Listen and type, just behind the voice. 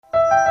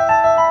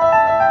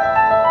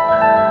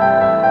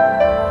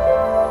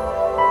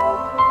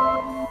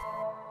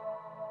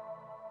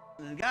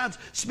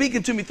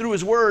speaking to me through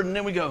his word. And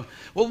then we go,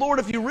 well, Lord,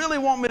 if you really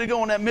want me to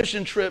go on that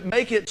mission trip,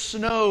 make it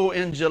snow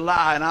in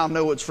July and I'll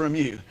know it's from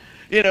you,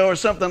 or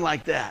something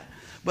like that.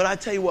 But I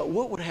tell you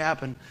what would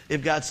happen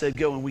if God said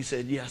go and we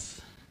said yes?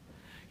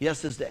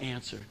 Yes is the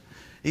answer.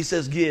 He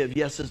says give,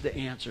 yes is the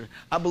answer.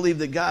 I believe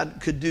that God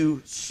could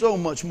do so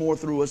much more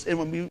through us. And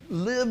when we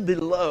live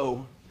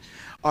below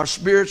our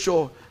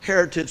spiritual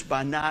heritage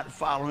by not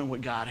following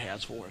what God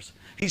has for us.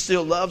 He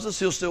still loves us.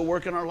 He'll still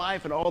work in our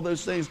life and all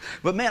those things.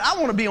 But man, I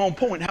want to be on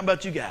point. How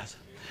about you guys?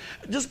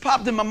 It just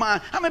popped in my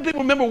mind. How many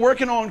people remember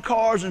working on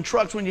cars and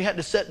trucks when you had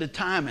to set the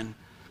timing?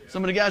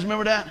 Some of the guys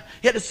remember that?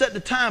 You had to set the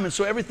timing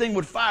so everything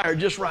would fire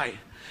just right.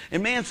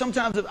 And man,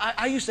 sometimes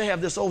I used to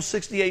have this old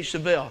 68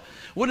 Chevelle.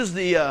 What is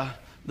the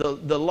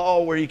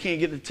law where you can't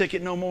get the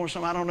ticket no more or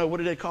something? I don't know. What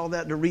do they call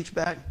that? The reach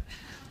back?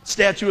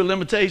 Statute of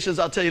limitations.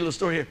 I'll tell you a little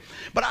story here.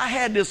 But I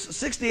had this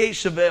 68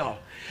 Chevelle.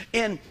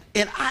 And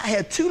I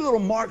had two little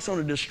marks on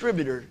a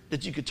distributor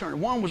that you could turn.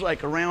 One was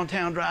like around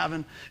town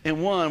driving,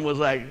 and one was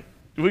like,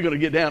 we're going to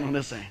get down on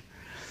this thing.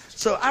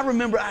 So I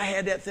remember I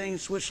had that thing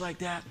switched like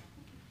that.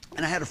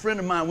 And I had a friend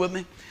of mine with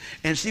me,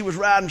 and she was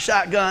riding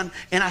shotgun.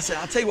 And I said,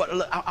 I'll tell you what,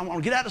 look, I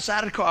want to get out the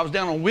side of the car. I was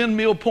down on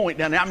Windmill Point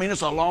down there. I mean,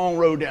 it's a long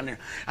road down there.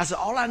 I said,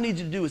 all I need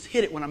you to do is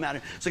hit it when I'm out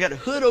here. So I got the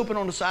hood open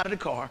on the side of the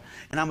car,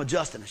 and I'm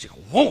adjusting. And she goes,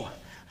 whoa,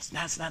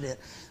 that's not it.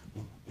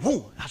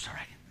 Whoa, that's all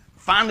right.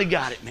 Finally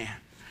got it, man.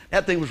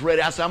 That thing was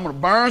ready. I said, I'm going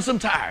to burn some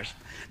tires.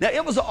 Now,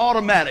 it was an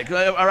automatic,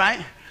 all right?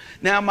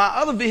 Now, my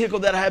other vehicle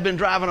that I had been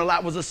driving a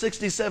lot was a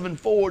 67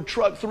 Ford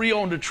truck, 3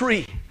 on the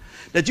tree,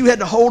 that you had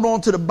to hold on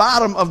to the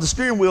bottom of the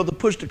steering wheel to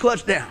push the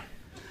clutch down.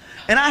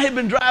 And I had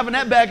been driving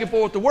that back and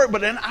forth to work,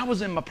 but then I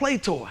was in my play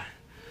toy.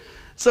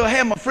 So I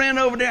had my friend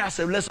over there. I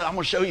said, listen, I'm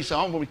going to show you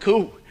something. I'm going to be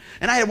cool.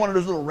 And I had one of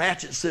those little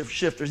ratchet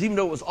shifters, even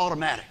though it was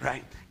automatic,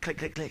 right? Click,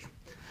 click, click.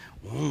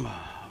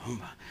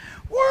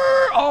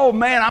 Oh,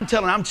 man, I'm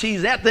telling you, I'm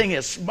cheesy. That thing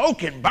is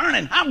smoking,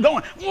 burning. I'm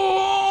going,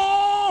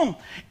 whoa.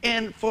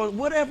 And for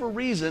whatever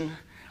reason,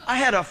 I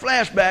had a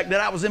flashback that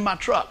I was in my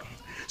truck.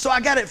 So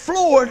I got it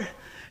floored.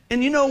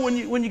 And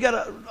when you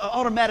got an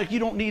automatic, you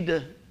don't need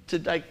to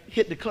like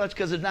hit the clutch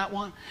because there's not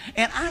one.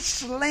 And I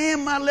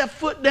slammed my left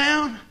foot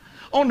down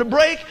on the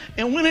brake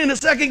and went into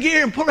second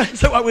gear and pulled it.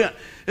 So I went.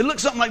 It looked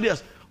something like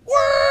this.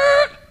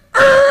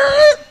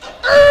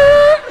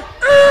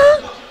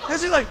 And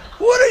she's like,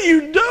 what are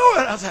you doing?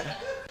 I was like,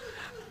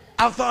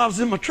 I thought I was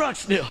in my truck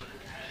still.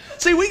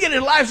 See, we get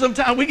in life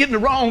sometimes, we get in the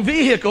wrong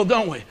vehicle,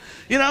 don't we?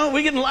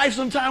 We get in life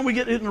sometimes, we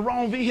get in the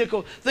wrong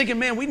vehicle thinking,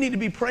 man, we need to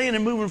be praying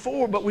and moving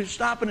forward, but we're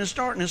stopping and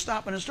starting and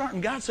stopping and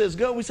starting. God says,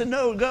 go. We said,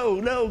 no, go,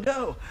 no,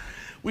 go.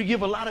 We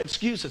give a lot of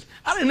excuses.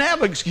 I didn't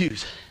have an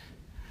excuse.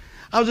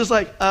 I was just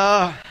like,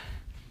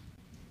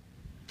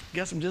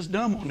 guess I'm just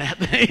dumb on that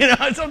thing.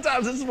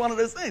 Sometimes this is one of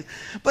those things.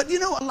 But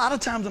a lot of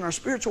times in our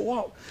spiritual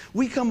walk,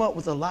 we come up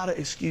with a lot of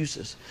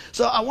excuses.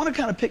 So I want to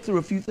kind of pick through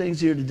a few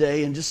things here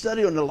today and just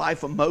study on the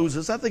life of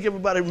Moses. I think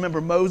everybody remember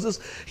Moses.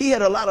 He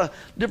had a lot of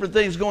different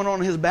things going on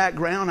in his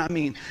background. I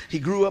mean, he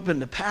grew up in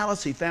the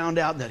palace. He found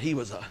out that he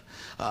was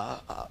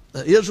an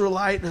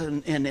Israelite,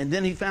 and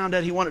then he found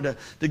out he wanted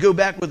to go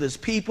back with his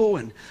people.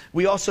 And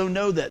we also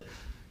know that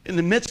in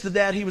the midst of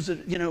that, he was,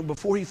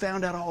 before he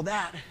found out all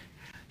that,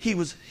 he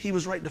was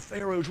right, the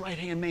Pharaoh's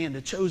right-hand man,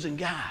 the chosen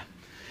guy.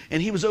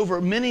 And he was over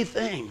many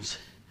things.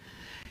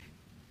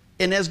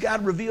 And as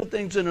God revealed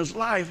things in his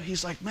life,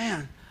 he's like,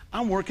 man,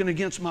 I'm working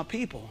against my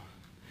people.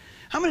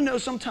 How many know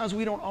sometimes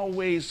we don't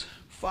always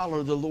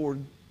follow the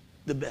Lord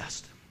the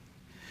best?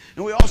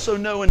 And we also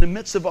know in the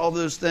midst of all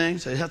those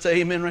things, that's an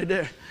amen right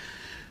there,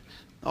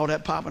 all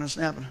that popping and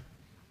snapping.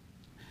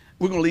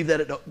 We're going to leave that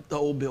at the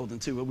old building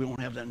too, but we won't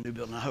have that in the new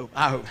building, I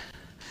hope.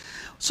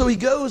 So he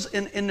goes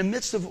in the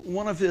midst of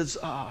one of his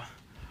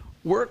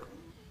work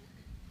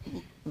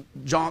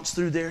jaunts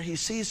through there. He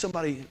sees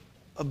somebody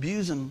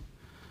abusing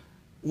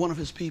one of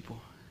his people.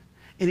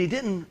 And he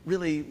didn't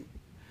really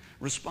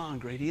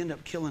respond great. He ended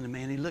up killing the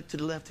man. He looked to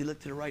the left, he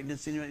looked to the right, and didn't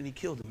see anyone, and he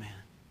killed the man.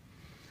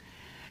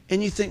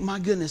 And you think, my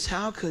goodness,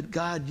 how could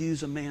God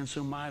use a man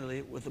so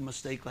mightily with a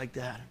mistake like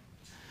that?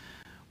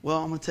 Well,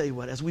 I'm going to tell you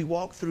what. As we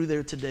walk through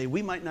there today,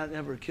 we might not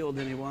ever have killed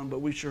anyone, but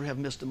we sure have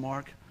missed the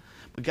mark.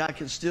 But God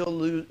can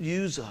still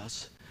use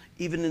us,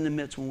 even in the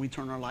midst when we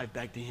turn our life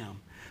back to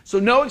him. So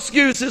no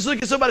excuses.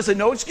 Look at somebody and say,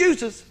 no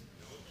excuses.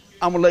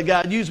 I'm going to let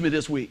God use me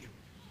this week.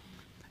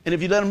 And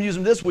if you let him use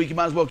him this week, you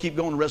might as well keep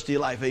going the rest of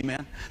your life.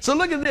 Amen. So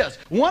look at this.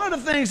 One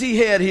of the things he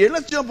had here,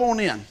 let's jump on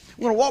in.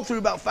 We're going to walk through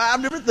about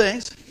 5 different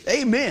things.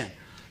 Amen.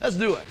 Let's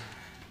do it.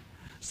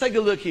 Let's take a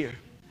look here.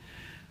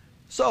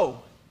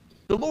 So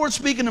the Lord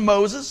speaking to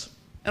Moses.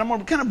 And I'm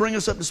going to kind of bring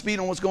us up to speed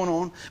on what's going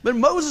on. But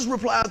Moses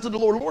replies to the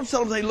Lord. The Lord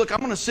tells him, hey, look, I'm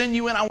going to send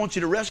you in. I want you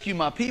to rescue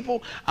my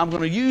people. I'm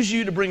going to use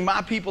you to bring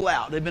my people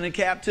out. They've been in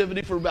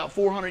captivity for about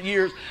 400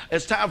 years.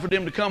 It's time for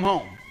them to come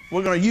home.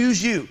 We're going to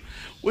use you.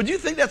 Would you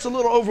think that's a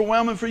little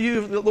overwhelming for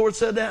you if the Lord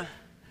said that?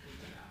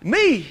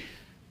 Me?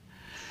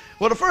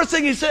 Well, the first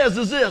thing he says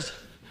is this.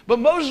 But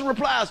Moses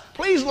replies,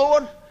 please,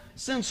 Lord,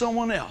 send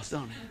someone else,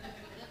 don't he?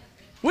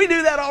 We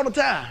do that all the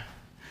time.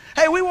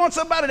 Hey, we want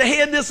somebody to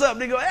head this up.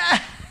 They go,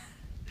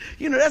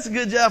 you know, that's a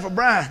good job for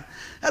Brian.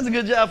 That's a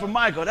good job for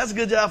Michael. That's a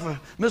good job for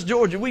Miss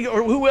Georgia.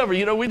 Or whoever,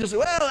 you know, we just say,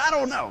 well, I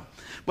don't know.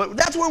 But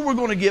that's where we're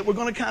going to get. We're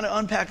going to kind of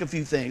unpack a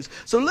few things.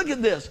 So look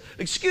at this.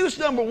 Excuse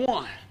number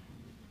one.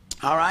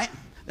 All right?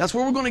 That's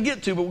where we're going to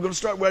get to, but we're going to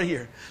start right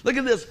here. Look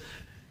at this.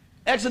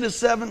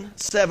 Exodus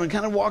 7:7,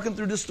 kind of walking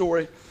through the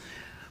story.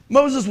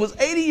 Moses was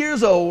 80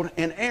 years old,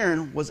 and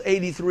Aaron was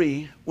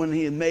 83 when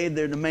he had made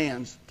their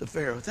demands to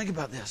Pharaoh. Think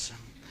about this.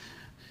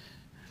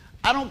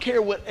 I don't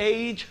care what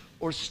age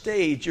or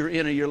stage you're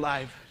in your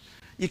life.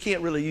 You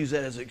can't really use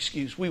that as an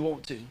excuse. We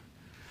want to.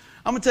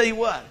 I'm going to tell you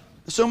what.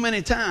 So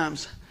many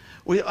times,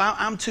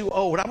 I'm too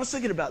old. I was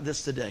thinking about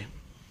this today.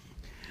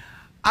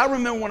 I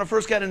remember when I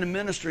first got into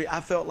ministry, I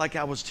felt like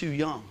I was too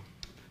young.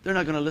 They're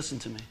not going to listen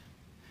to me.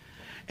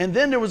 And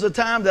then there was a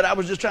time that I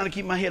was just trying to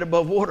keep my head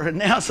above water. And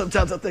now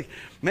sometimes I think,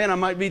 man, I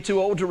might be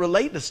too old to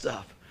relate to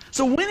stuff.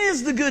 So when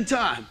is the good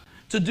time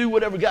to do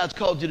whatever God's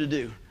called you to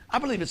do? I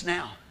believe it's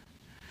now.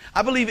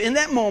 I believe in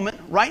that moment,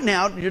 right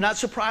now, you're not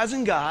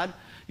surprising God.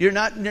 You're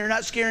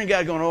not scaring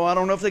God going, oh, I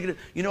don't know if they can.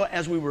 You know,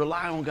 as we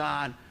rely on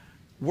God,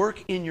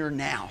 work in your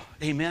now.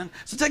 Amen?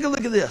 So take a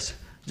look at this.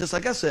 Just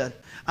like I said,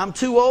 I'm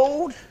too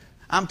old.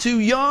 I'm too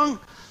young.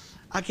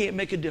 I can't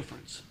make a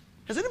difference.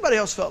 Has anybody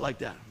else felt like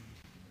that?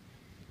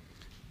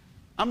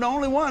 I'm the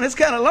only one. It's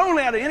kind of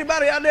lonely out there.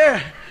 Anybody out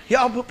there?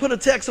 Y'all put a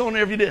text on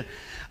there if you did.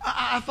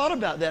 I thought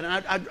about that,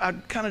 and I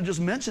kind of just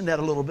mentioned that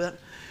a little bit.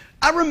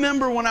 I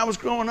remember when I was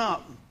growing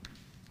up,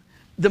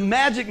 the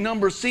magic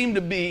number seemed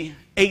to be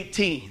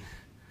 18.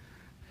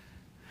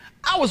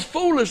 I was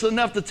foolish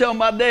enough to tell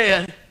my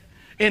dad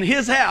in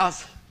his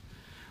house,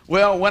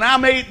 well, when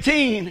I'm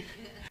 18,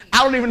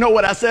 I don't even know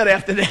what I said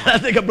after that. I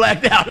think I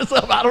blacked out or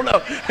something. I don't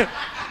know.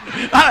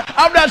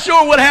 I'm not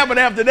sure what happened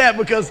after that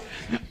because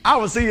I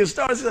was seeing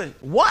stars saying,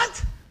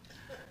 what?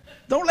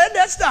 Don't let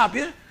that stop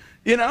you,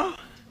 you know.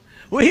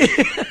 He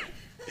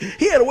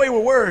had a way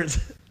with words.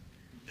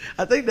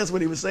 I think that's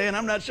what he was saying.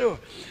 I'm not sure.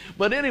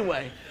 But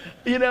anyway,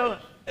 you know,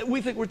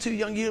 we think we're too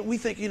young. We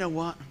think, you know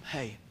what?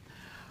 Hey,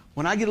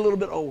 when I get a little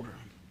bit older,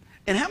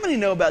 and how many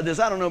know about this?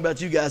 I don't know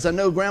about you guys. I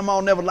know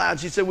Grandma never lied.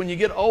 She said when you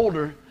get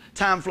older,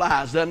 time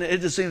flies, doesn't it?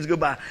 It just seems to go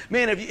by.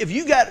 Man, if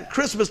you got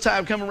Christmas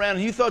time coming around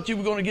and you thought you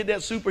were going to get that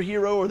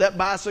superhero or that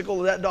bicycle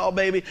or that doll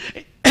baby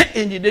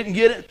and you didn't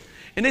get it,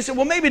 and they said,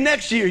 well, maybe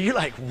next year. You're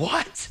like,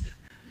 what?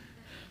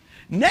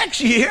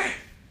 Next year?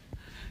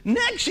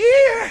 Next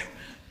year?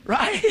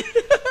 Right?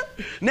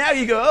 Now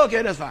you go,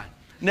 okay, that's fine.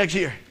 Next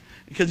year.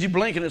 Because you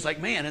blink and it's like,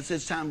 man,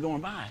 it's time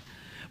going by.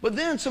 But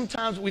then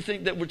sometimes we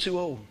think that we're too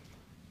old.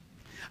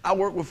 I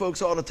work with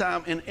folks all the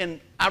time, and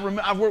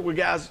I've worked with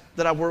guys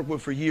that I've worked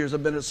with for years.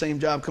 I've been at the same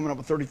job coming up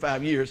with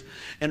 35 years.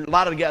 And a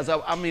lot of the guys,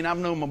 I've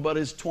known my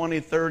buddies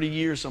 20, 30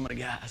 years, some of the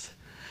guys,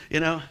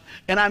 you know.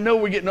 And I know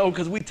we're getting old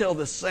because we tell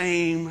the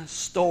same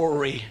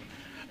story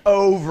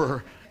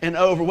over and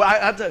over.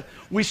 Well,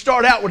 we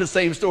start out with the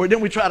same story,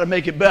 then we try to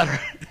make it better.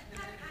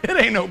 It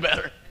ain't no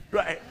better,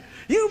 right?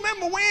 You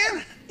remember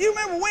when? You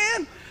remember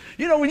when?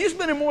 You know, when you're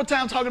spending more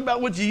time talking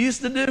about what you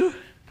used to do,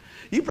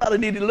 you probably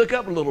need to look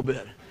up a little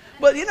bit.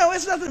 But, you know,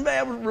 it's nothing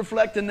bad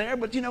reflecting there.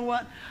 But you know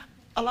what?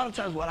 A lot of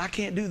times, I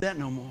can't do that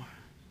no more.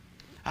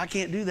 I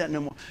can't do that no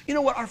more. You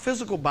know what? Our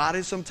physical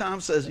body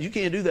sometimes says, you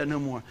can't do that no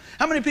more.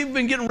 How many people have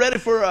been getting ready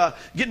for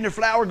getting their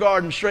flower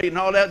garden straight and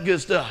all that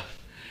good stuff?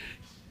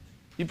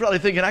 You're probably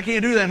thinking, I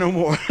can't do that no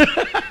more.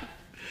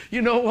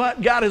 You know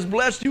what? God has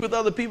blessed you with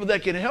other people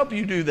that can help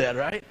you do that,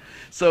 right?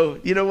 So,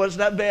 you know what? It's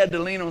not bad to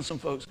lean on some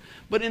folks.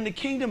 But in the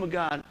kingdom of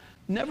God,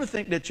 never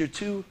think that you're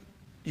too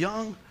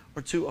young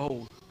or too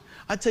old.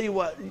 I tell you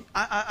what,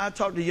 I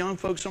talk to young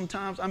folks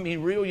sometimes. I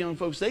mean, real young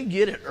folks, they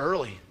get it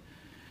early.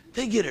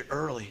 They get it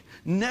early.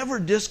 Never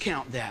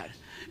discount that.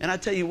 And I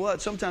tell you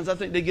what, sometimes I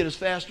think they get us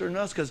faster than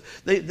us because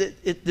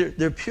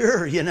they're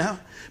pure, you know.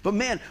 But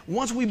man,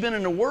 once we've been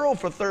in the world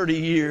for 30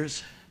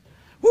 years,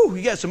 whoo,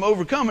 you got some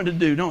overcoming to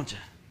do, don't you?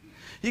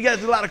 You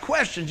got a lot of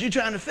questions. You're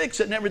trying to fix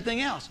it and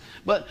everything else.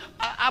 But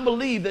I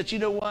believe that, you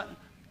know what?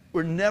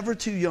 We're never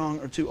too young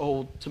or too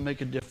old to make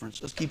a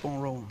difference. Let's keep on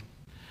rolling.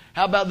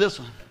 How about this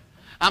one?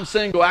 I'm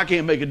single. I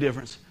can't make a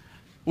difference.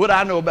 What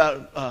I know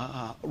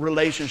about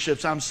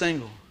relationships, I'm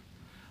single.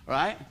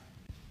 Right?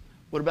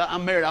 What about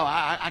I'm married?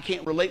 I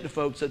can't relate to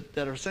folks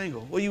that are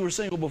single. Well, you were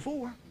single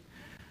before.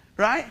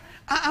 Right?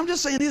 I'm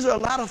just saying these are a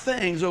lot of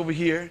things over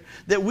here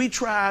that we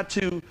try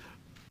to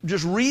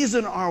just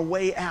reason our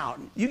way out.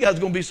 You guys are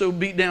going to be so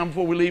beat down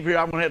before we leave here,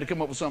 I'm going to have to come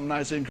up with something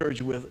nice to encourage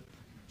you with it.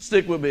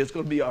 Stick with me. It's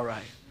going to be all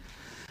right.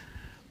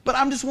 But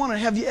I'm just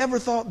wondering, have you ever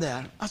thought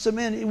that? I said,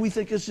 man, we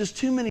think it's just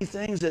too many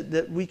things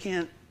that we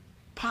can't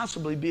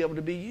possibly be able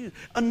to be used.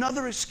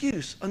 Another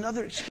excuse.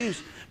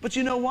 But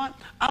you know what?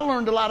 I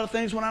learned a lot of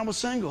things when I was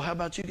single. How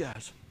about you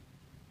guys?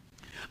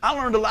 I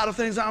learned a lot of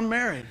things I'm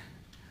married.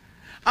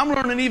 I'm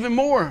learning even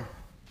more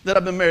that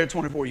I've been married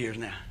 24 years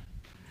now.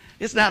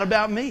 It's not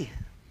about me.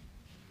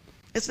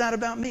 It's not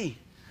about me,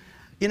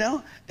 you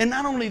know? And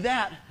not only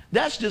that,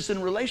 that's just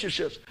in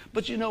relationships.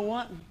 But you know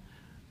what?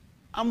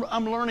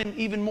 I'm learning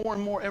even more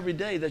and more every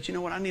day that, you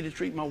know what, I need to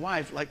treat my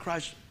wife like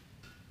Christ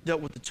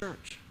dealt with the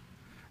church,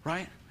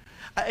 right?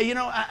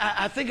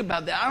 I think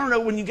about that. I don't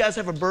know when you guys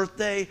have a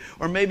birthday,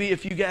 or maybe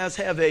if you guys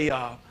have a,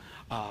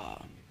 I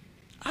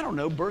don't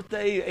know,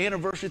 birthday,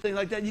 anniversary, thing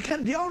like that.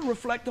 Do y'all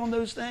reflect on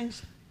those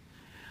things?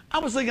 I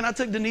was thinking, I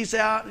took Denise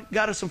out,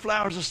 got her some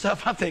flowers and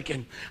stuff. I'm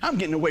thinking, I'm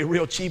getting away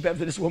real cheap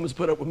after this woman's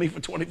put up with me for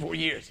 24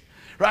 years,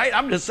 right?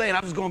 I'm just saying, I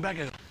was going back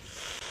and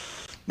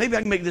maybe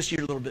I can make this year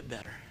a little bit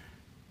better,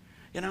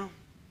 you know?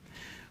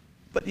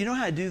 But you know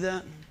how I do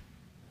that?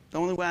 The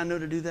only way I know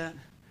to do that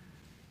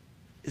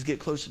is get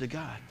closer to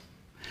God.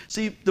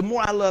 See, the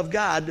more I love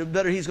God, the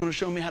better He's going to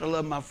show me how to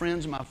love my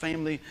friends, my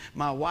family,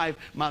 my wife,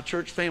 my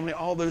church family,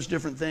 all those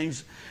different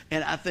things.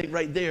 And I think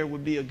right there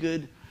would be a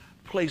good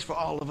place for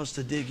all of us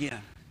to dig in.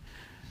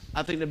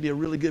 I think that'd be a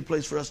really good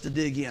place for us to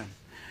dig in.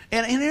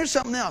 And here's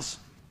something else.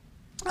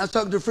 I was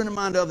talking to a friend of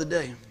mine the other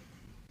day.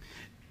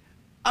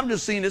 I'm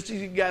just seeing this.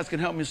 You guys can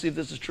help me see if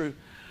this is true.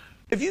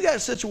 If you got a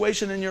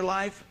situation in your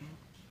life,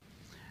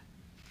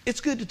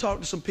 it's good to talk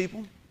to some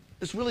people.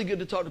 It's really good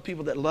to talk to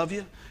people that love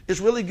you. It's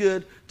really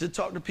good to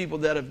talk to people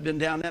that have been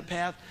down that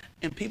path,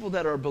 and people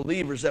that are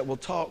believers that will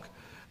talk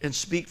and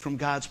speak from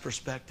God's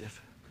perspective.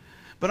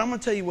 But I'm going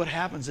to tell you what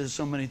happens is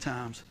so many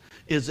times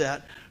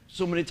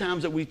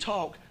that we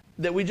talk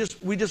that we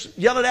just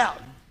yell it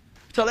out.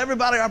 Tell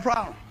everybody our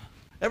problem.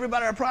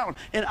 Everybody our problem.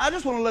 And I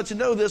just want to let you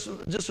know this,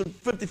 just for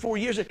 54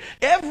 years,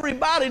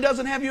 everybody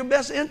doesn't have your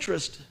best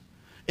interest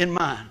in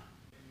mind.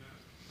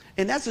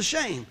 And that's a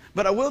shame.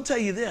 But I will tell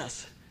you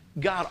this,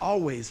 God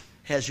always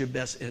has your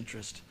best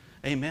interest.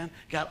 Amen.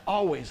 God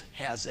always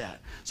has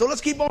that. So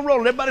let's keep on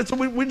rolling. Everybody, so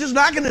we're just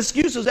knocking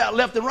excuses out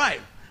left and right.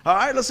 All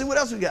right, let's see what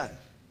else we got.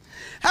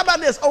 How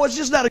about this? Oh, it's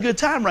just not a good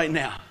time right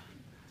now.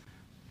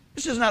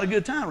 It's just not a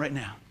good time right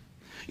now.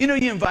 You know,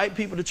 you invite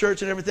people to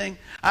church and everything.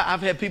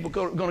 I've had people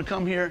going to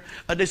come here.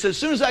 They said, as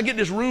soon as I get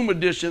this room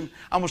addition,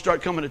 I'm going to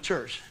start coming to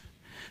church.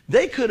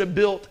 They could have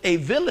built a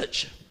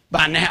village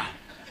by now.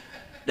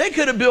 They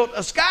could have built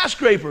a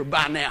skyscraper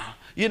by now.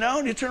 You know,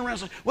 and you turn around and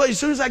say, well, as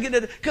soon as I get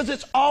it, because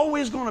it's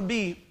always going to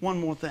be one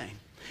more thing.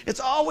 It's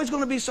always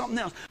going to be something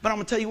else. But I'm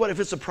going to tell you what, if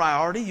it's a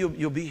priority,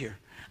 you'll be here.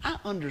 I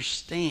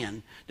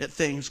understand that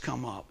things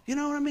come up. You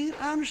know what I mean?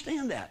 I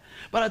understand that.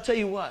 But I tell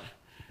you what,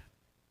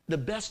 the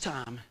best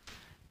time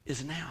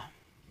is now.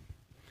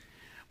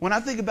 When I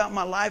think about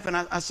my life, and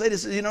I say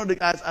this, you know,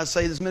 I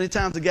say this many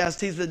times, the guys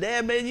tease me,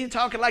 Dad, man, you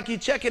talking like you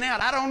checking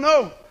out. I don't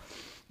know,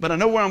 but I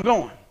know where I'm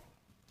going.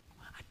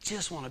 I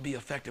just want to be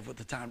effective with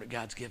the time that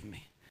God's given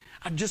me.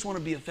 I just want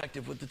to be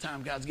effective with the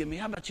time God's given me.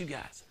 How about you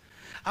guys?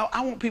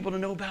 I want people to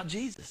know about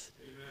Jesus.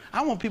 Amen.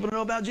 I want people to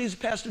know about Jesus.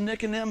 Pastor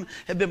Nick and them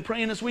have been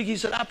praying this week. He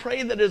said, I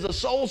pray that there's a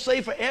soul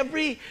saved for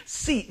every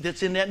seat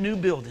that's in that new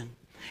building.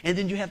 And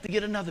then you have to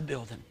get another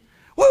building.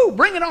 Woo,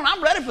 bring it on.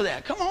 I'm ready for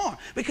that. Come on.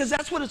 Because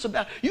that's what it's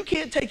about. You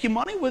can't take your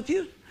money with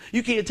you.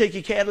 You can't take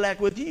your Cadillac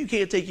with you. You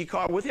can't take your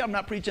car with you. I'm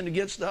not preaching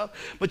against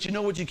stuff. But you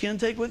know what you can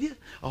take with you?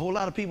 A whole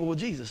lot of people with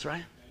Jesus,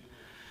 right?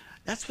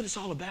 That's what it's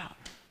all about.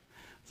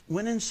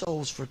 Winning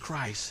souls for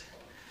Christ.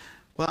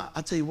 Well,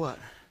 I'll tell you what.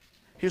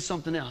 Here's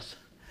something else.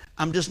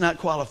 I'm just not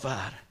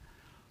qualified.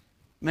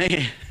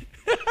 Man,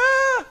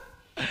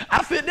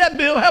 I fit that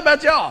bill. How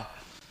about y'all?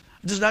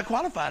 I'm just not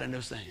qualified in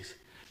those things.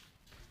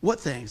 What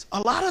things?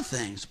 A lot of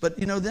things. But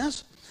you know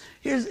this?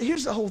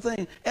 Here's the whole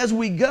thing. As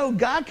we go,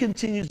 God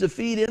continues to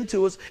feed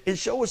into us and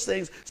show us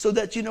things so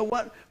that, you know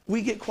what?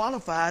 We get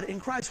qualified in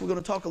Christ. We're going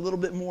to talk a little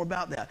bit more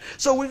about that.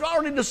 So we've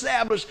already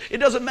established it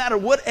doesn't matter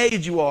what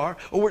age you are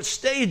or what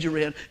stage you're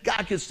in,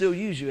 God can still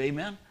use you.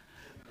 Amen?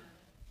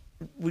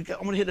 I'm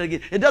going to hit that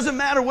again. It doesn't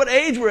matter what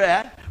age we're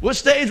at, what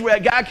stage we're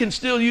at, God can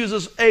still use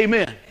us.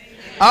 Amen. Amen.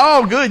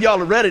 Oh, good.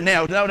 Y'all are ready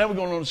now. Now we're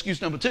going on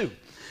excuse number 2.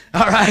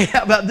 All right.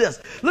 How about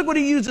this? Look what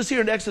he uses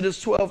here in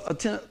Exodus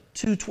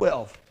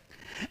 2:12.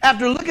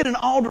 After looking in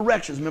all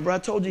directions, remember I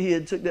told you he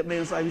had took that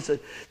man's life. He said,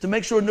 to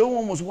make sure no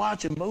one was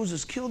watching,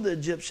 Moses killed the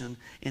Egyptian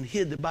and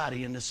hid the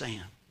body in the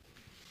sand.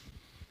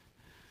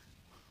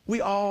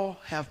 We all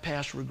have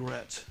past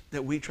regrets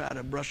that we try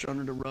to brush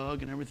under the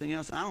rug and everything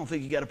else. And I don't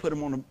think you got to put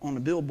them on the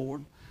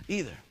billboard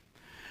either.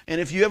 And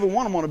if you ever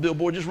want them on a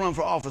billboard, just run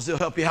for office. They'll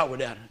help you out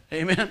with that.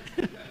 Amen?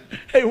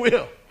 They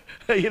will.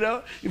 You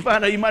know, you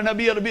find out you might not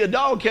be able to be a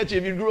dog catcher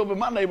if you grew up in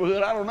my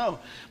neighborhood. I don't know.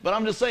 But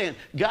I'm just saying,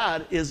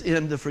 God is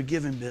in the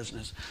forgiving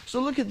business. So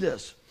look at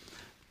this.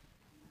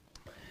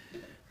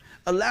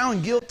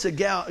 Allowing guilt to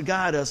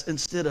guide us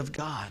instead of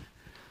God.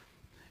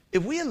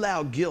 If we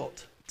allow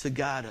guilt to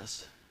guide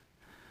us,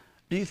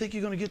 do you think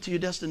you're going to get to your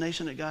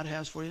destination that God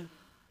has for you?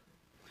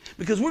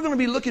 Because we're going to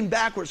be looking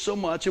backwards so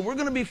much, and we're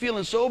going to be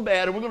feeling so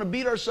bad, and we're going to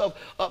beat ourselves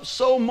up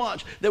so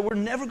much that we're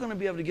never going to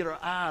be able to get our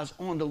eyes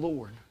on the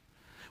Lord.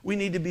 We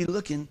need to be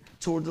looking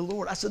toward the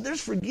Lord. I said there's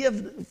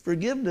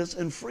forgiveness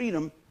and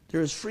freedom.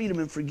 There is freedom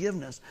and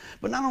forgiveness.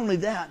 But not only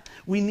that,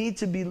 we need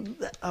to be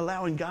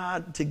allowing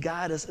God to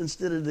guide us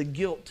instead of the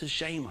guilt to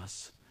shame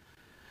us.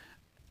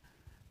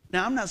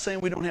 Now, I'm not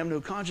saying we don't have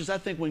no conscience. I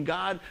think when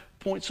God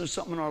points to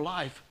something in our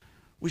life,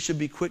 we should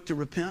be quick to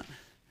repent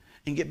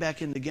and get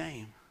back in the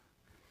game.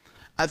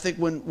 I think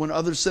when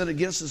others sin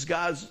against us,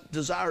 God's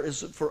desire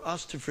is for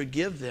us to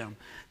forgive them.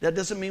 That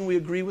doesn't mean we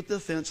agree with the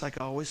offense,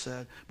 like I always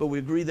said, but we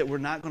agree that we're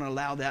not going to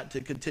allow that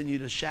to continue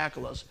to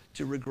shackle us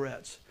to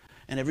regrets.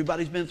 And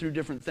everybody's been through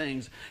different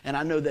things, and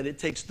I know that it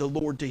takes the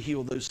Lord to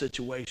heal those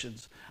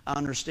situations. I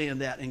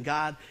understand that, and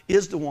God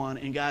is the one,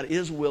 and God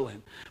is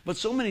willing. But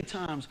so many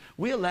times,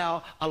 we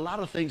allow a lot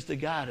of things to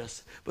guide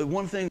us. But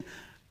one thing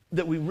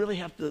that we really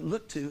have to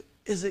look to,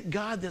 is it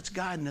God that's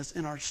guiding us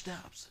in our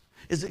steps?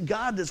 Is it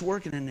God that's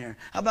working in there?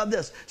 How about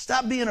this?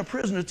 Stop being a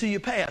prisoner to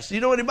your past.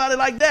 You know anybody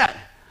like that?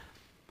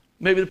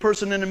 Maybe the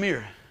person in the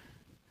mirror.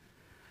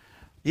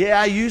 Yeah,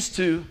 I used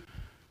to.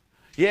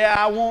 Yeah,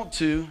 I want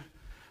to.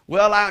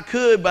 Well, I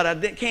could, but I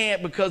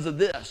can't because of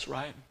this,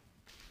 right?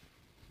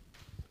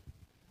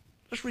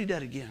 Let's read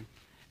that again.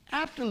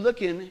 After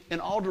looking in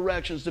all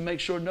directions to make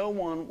sure no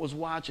one was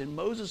watching,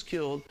 Moses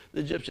killed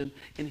the Egyptian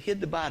and hid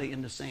the body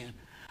in the sand.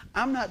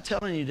 I'm not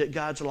telling you that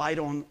God's light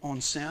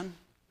on sin.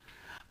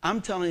 I'm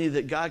telling you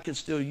that God can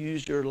still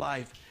use your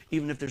life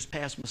even if there's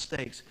past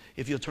mistakes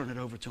if you'll turn it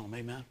over to him.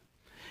 Amen.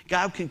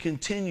 God can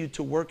continue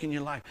to work in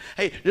your life.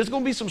 Hey, there's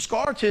going to be some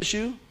scar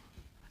tissue.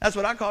 That's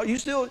what I call it. You're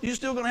still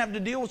going to have to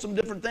deal with some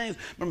different things.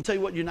 But I'm going to tell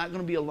you what, you're not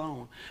going to be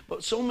alone.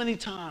 But so many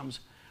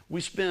times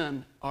we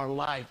spend our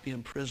life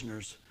being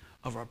prisoners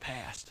of our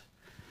past.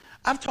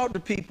 I've talked to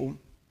people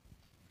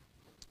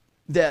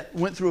that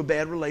went through a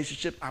bad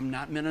relationship. I'm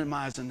not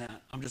minimizing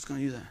that. I'm just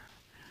going to use that.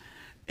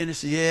 And they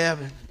say, yeah, I've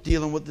been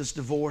dealing with this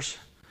divorce.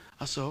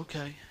 I said,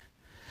 okay.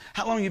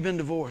 How long have you been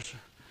divorced?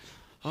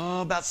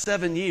 Oh, about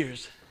 7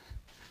 years.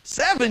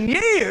 7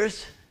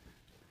 years?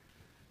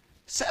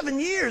 7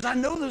 years. I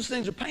know those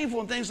things are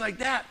painful and things like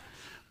that.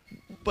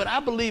 But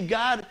I believe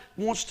God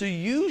wants to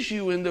use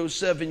you in those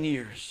 7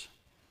 years.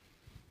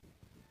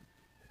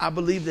 I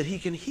believe that he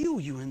can heal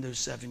you in those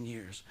 7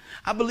 years.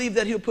 I believe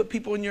that he'll put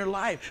people in your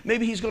life.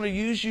 Maybe he's going to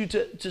use you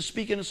to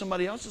speak into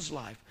somebody else's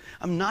life.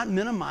 I'm not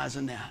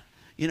minimizing that.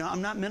 You know,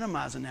 I'm not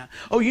minimizing that.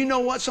 Oh, you know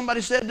what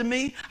somebody said to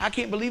me? I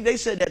can't believe they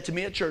said that to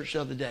me at church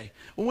the other day.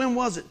 Well, when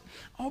was it?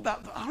 Oh,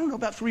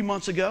 about 3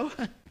 months ago.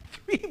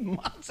 3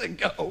 months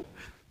ago.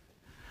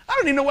 I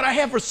don't even know what I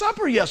had for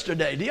supper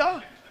yesterday. Do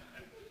y'all?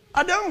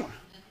 I don't.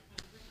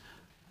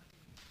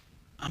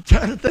 I'm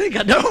trying to think.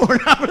 I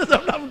don't.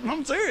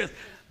 I'm serious.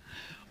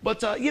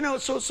 But, you know,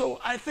 so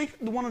I think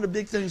one of the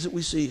big things that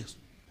we see is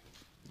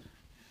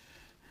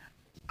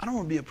I don't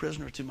want to be a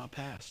prisoner to my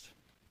past.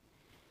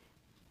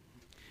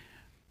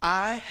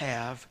 I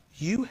have,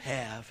 you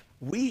have,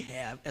 we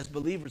have, as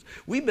believers,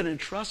 we've been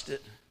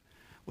entrusted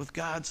with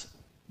God's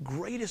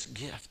greatest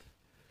gift,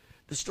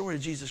 the story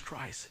of Jesus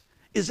Christ.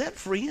 Is that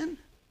freeing?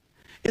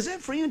 Is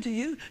that freeing to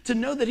you? To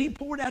know that he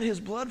poured out his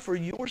blood for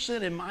your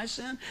sin and my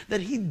sin? That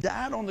he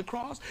died on the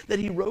cross? That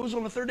he rose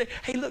on the third day?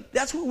 Hey, look,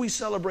 that's what we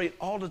celebrate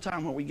all the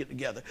time when we get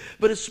together.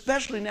 But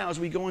especially now as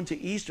we go into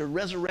Easter,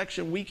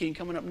 Resurrection Weekend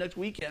coming up next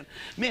weekend.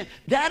 Man,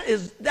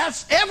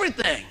 that's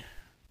everything.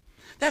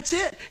 That's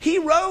it. He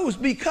rose.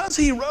 Because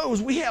he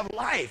rose, we have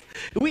life.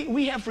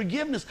 We have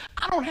forgiveness.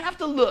 I don't have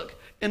to look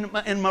in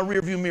my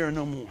rearview mirror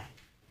no more.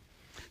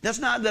 That's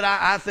not that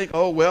I think,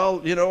 oh,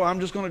 well, you know, I'm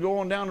just going to go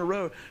on down the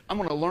road. I'm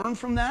going to learn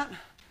from that.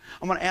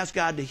 I'm going to ask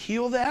God to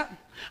heal that.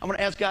 I'm going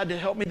to ask God to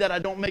help me that I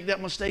don't make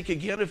that mistake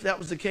again if that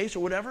was the case or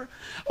whatever.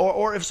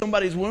 Or if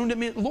somebody's wounded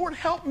me, Lord,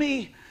 help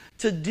me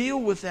to deal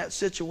with that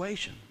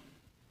situation.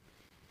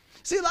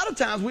 See, a lot of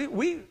times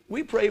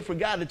we pray for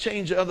God to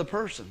change the other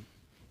person.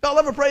 Y'all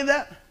ever pray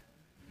that?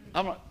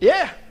 I'm like,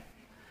 yeah.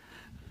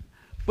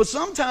 But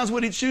sometimes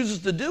what he chooses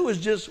to do is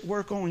just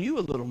work on you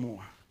a little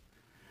more.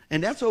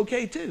 And that's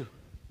okay too.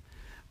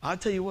 I'll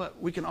tell you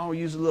what, we can all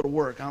use a little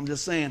work. I'm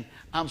just saying,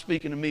 I'm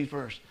speaking to me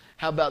first.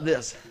 How about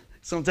this?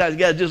 Sometimes you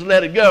got to just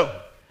let it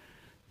go.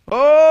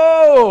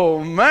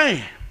 Oh,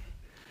 man.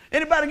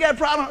 Anybody got a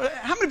problem?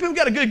 How many people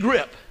got a good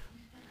grip?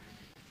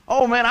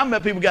 Oh, man, I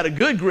met people got a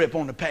good grip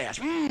on the past.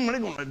 They're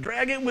going to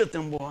drag it with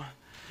them, boy.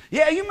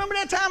 Yeah, you remember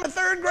that time in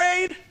third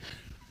grade?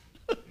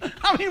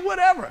 I mean,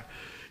 whatever.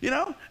 You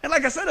know? And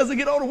like I said, as I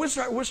get older, we'll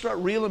start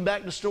reeling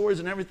back the stories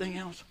and everything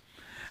else.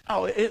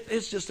 Oh,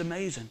 it's just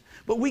amazing.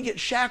 But we get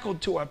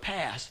shackled to our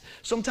past.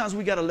 Sometimes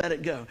we got to let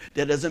it go.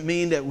 That doesn't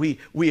mean that we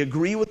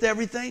agree with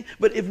everything.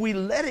 But if we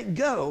let it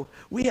go,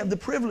 we have the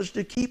privilege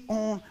to keep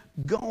on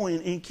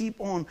going and keep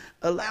on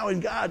allowing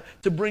God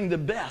to bring the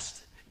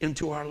best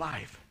into our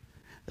life.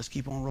 Let's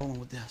keep on rolling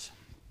with this.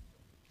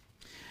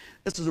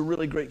 This is a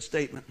really great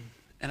statement.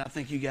 And I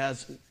think you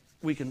guys,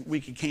 we can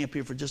camp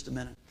here for just a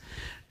minute.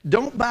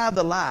 Don't buy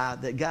the lie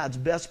that God's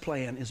best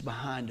plan is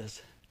behind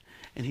us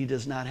and he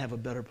does not have a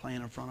better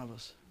plan in front of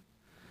us.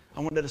 I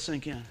want that to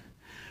sink in.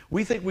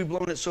 We think we've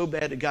blown it so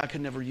bad that God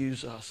can never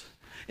use us.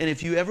 And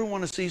if you ever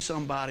want to see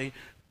somebody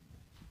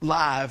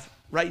live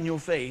right in your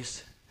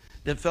face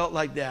that felt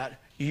like that,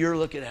 you're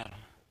looking at them.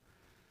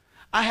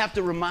 I have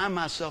to remind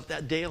myself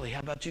that daily. How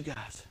about you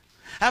guys?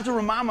 I have to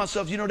remind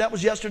myself, you know, that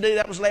was yesterday,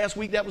 that was last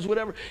week, that was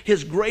whatever.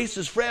 His grace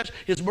is fresh.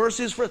 His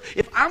mercy is fresh.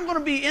 If I'm going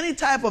to be any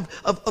type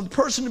of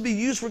person to be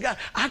used for God,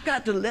 I've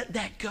got to let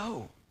that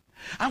go.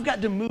 I've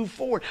got to move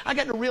forward. I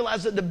got to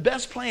realize that the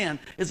best plan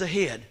is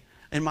ahead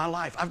in my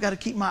life. I've got to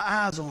keep my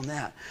eyes on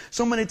that.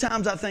 So many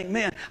times I think,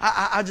 man,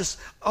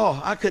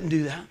 I couldn't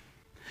do that.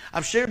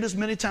 I've shared this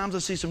many times. I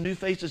see some new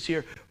faces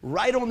here.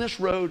 Right on this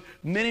road,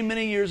 many,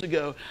 many years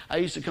ago, I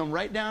used to come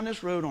right down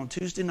this road on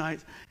Tuesday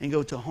nights and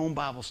go to a home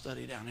Bible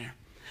study down there.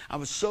 I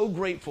was so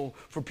grateful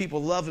for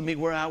people loving me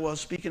where I was,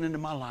 speaking into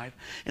my life.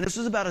 And this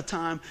was about a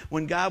time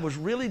when God was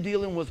really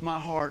dealing with my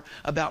heart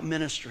about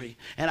ministry.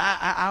 And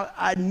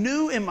I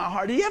knew in my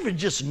heart, do you ever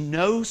just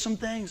know some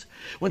things?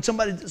 When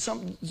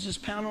something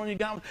just pounding on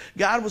you,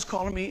 God was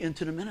calling me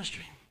into the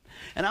ministry.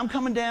 And I'm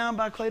coming down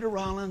by Clayton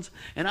Rollins,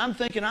 and I'm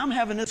thinking I'm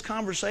having this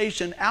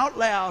conversation out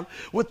loud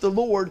with the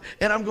Lord,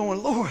 and I'm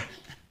going, Lord,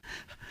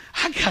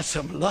 I got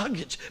some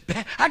luggage.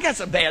 I got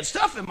some bad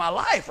stuff in my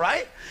life,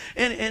 right?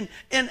 And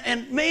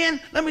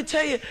man, let me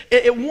tell you,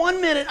 at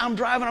 1 minute I'm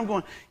driving, I'm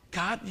going,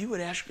 God, you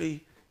would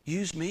actually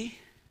use me?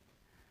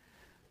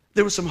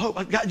 There was some hope.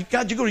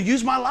 God, you're going to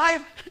use my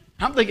life?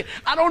 I'm thinking,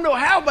 I don't know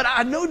how, but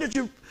I know that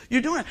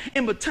you're doing it.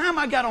 And by the time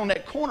I got on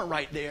that corner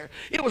right there,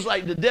 it was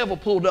like the devil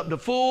pulled up the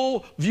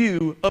full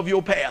view of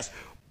your past.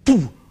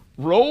 Boom,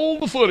 roll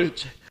the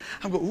footage.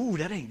 I'm going, ooh,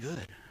 that ain't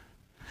good.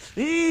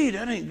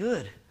 That ain't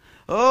good.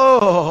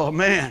 Oh,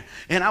 man.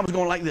 And I was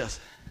going like this.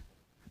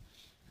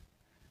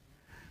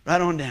 Right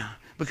on down.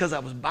 Because I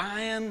was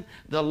buying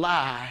the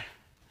lie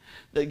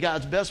that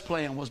God's best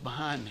plan was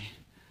behind me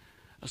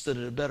instead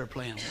of the better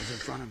plan was in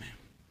front of me.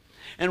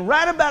 And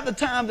right about the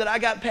time that I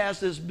got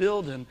past this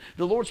building,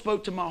 the Lord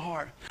spoke to my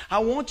heart. I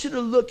want you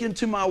to look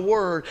into my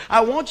word.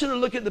 I want you to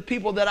look at the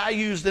people that I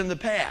used in the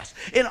past.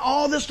 And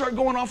all this started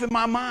going off in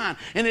my mind.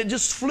 And it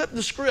just flipped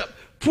the script.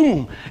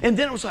 Boom. And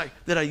then it was like,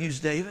 did I use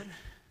David?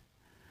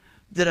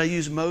 Did I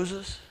use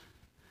Moses?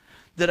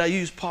 Did I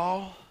use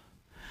Paul?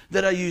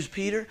 Did I use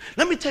Peter?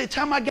 Let me tell you, the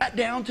time I got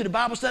down to the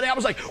Bible study, I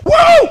was like,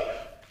 whoa!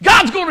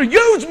 God's going to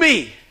use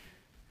me.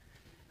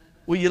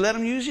 Will you let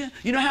him use you?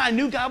 You know how I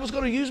knew God was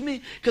going to use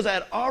me? Because I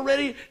had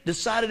already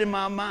decided in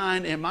my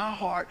mind and my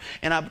heart,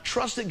 and I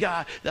trusted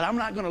God that I'm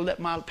not going to let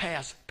my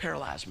past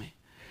paralyze me.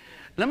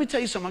 Let me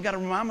tell you something. I got to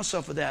remind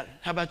myself of that.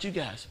 How about you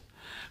guys?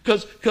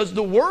 Because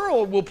the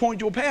world will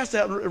point your past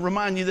out and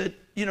remind you that,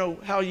 you know,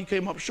 how you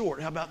came up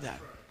short. How about that?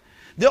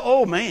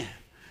 Oh, man.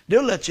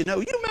 They'll let you know.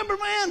 You remember,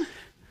 man?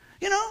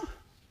 You know?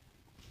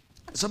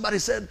 Somebody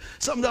said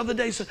something the other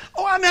day. Said,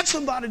 oh, I met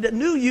somebody that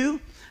knew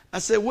you. I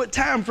said, what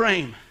time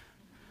frame?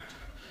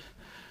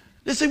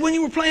 They said, when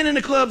you were playing in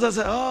the clubs. I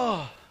said,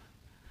 oh.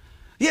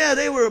 Yeah,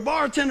 they were a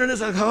bartender. They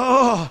said,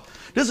 oh,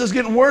 this is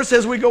getting worse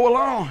as we go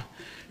along.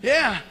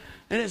 Yeah.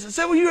 And they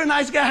said, well, you're a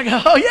nice guy. I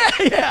go, oh,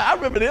 yeah, I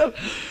remember them.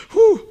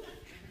 Whew.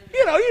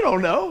 You know, you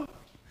don't know.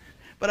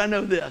 But I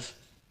know this.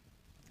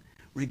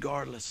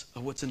 Regardless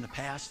of what's in the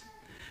past,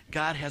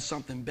 God has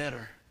something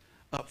better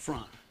up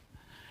front.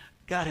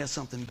 God has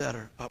something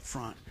better up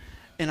front.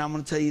 And I'm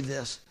going to tell you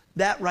this.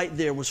 That right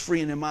there was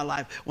freeing in my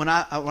life. When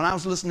I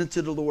was listening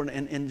to the Lord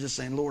and just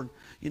saying, Lord,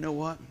 you know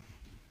what?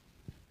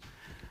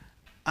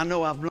 I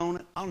know I've blown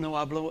it. I know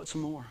I'll blow it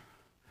some more.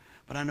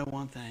 But I know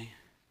one thing.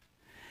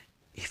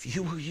 If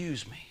you will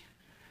use me,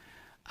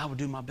 I will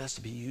do my best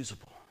to be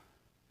usable.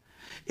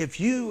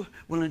 If you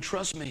will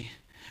entrust me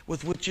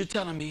with what you're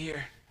telling me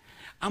here,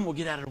 I'm going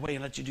to get out of the way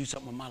and let you do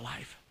something with my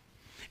life.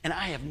 And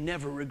I have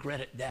never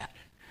regretted that.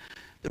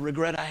 The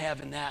regret I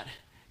have in that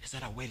is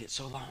that I waited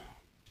so long.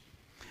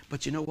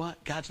 But you know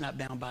what? God's not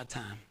bound by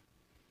time.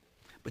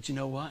 But you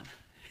know what?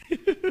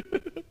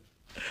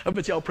 I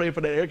bet y'all praying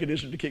for that air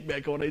conditioner to kick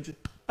back on, ain't you?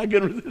 I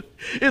get it.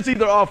 It's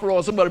either off or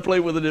on. Somebody play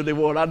with it if they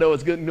want. I know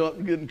it's getting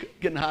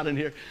hot in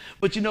here.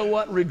 But you know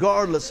what?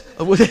 Regardless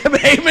of what,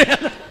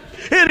 amen.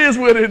 It is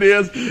what it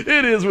is.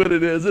 It is what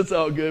it is. It's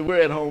all good.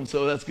 We're at home,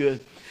 so that's good.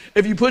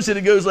 If you push it,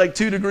 it goes like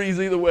 2 degrees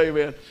either way,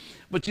 man.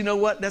 But you know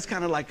what? That's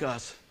kind of like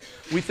us.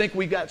 We think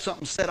we got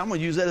something set. I'm going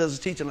to use that as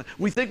a teaching.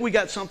 We think we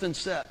got something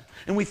set.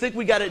 And we think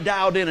we got it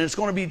dialed in and it's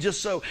going to be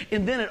just so.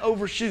 And then it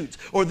overshoots.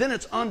 Or then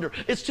it's under.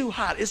 It's too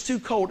hot. It's too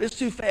cold. It's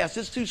too fast.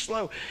 It's too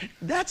slow.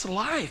 That's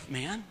life,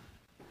 man.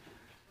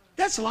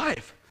 That's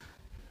life.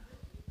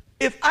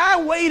 If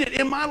I waited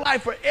in my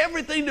life for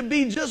everything to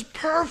be just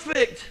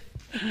perfect,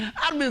 I'd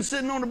have been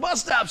sitting on the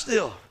bus stop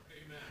still.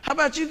 Amen. How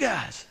about you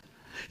guys?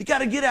 You got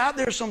to get out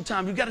there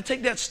sometime. You've got to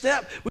take that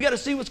step. We got to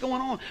see what's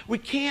going on. We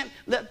can't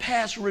let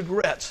past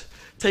regrets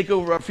take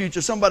over our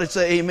future. Somebody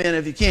say amen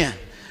if you can.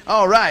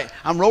 All right.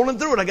 I'm rolling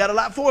through it. I got a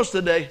lot for us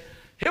today.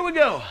 Here we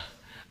go.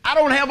 I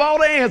don't have all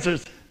the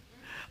answers.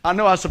 I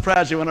know I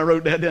surprised you when I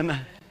wrote that, didn't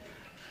I?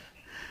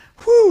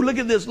 Whew, look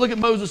at this. Look at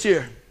Moses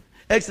here.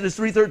 Exodus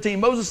 3:13.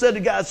 Moses said to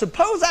God,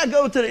 suppose I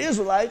go to the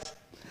Israelites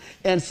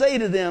and say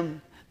to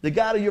them, the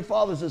God of your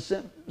fathers has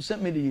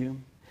sent me to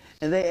you.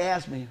 And they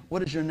ask me,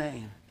 what is your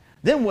name?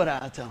 Then what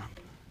I tell him?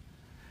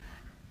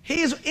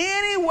 He's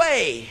any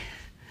way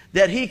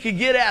that he could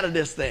get out of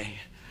this thing.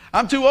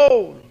 I'm too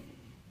old.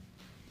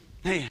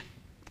 Man,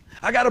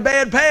 I got a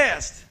bad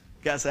past.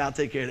 God said, I'll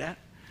take care of that.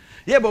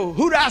 Yeah, but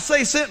who do I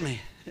say sent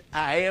me?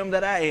 I am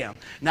that I am.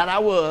 Not I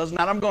was,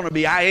 not I'm going to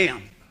be, I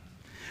am.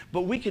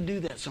 But we could do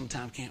that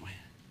sometime, can't we?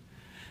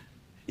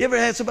 You ever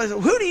had somebody say,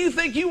 who do you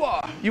think you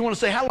are? You want to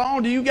say, how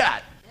long do you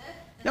got?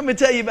 Let me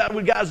tell you about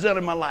what God's done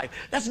in my life.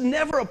 That's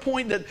never a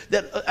point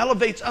that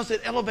elevates us.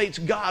 It elevates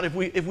God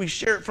if we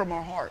share it from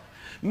our heart.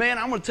 Man,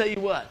 I'm going to tell you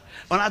what.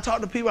 When I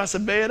talk to people, I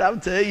said, man, I'll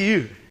tell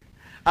you.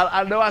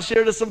 I know I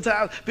share this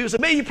sometimes. People say,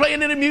 man, you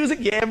playing any music?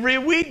 Yeah, every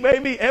week,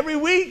 baby. Every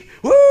week.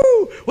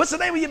 Woo! What's the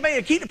name of your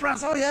band? Keep the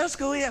Promise. Oh, yeah, that's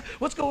cool. Yeah.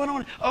 What's going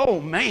on? Oh,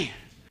 man.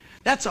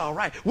 That's all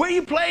right. Where are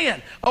you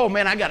playing? Oh,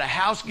 man, I got a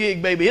house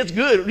gig, baby. It's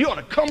good. You ought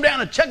to come down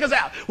and check us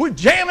out. We're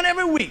jamming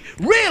every week.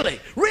 Really?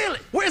 Really?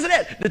 Where's it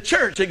at? The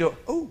church. They go,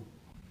 oh.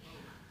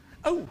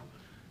 Oh.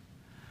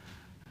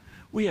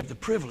 We have the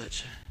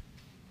privilege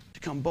to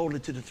come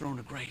boldly to the throne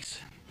of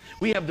grace.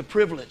 We have the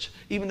privilege,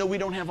 even though we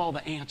don't have all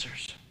the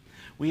answers.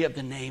 We have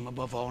the name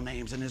above all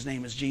names, and his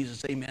name is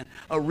Jesus. Amen.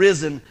 A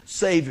risen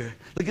Savior.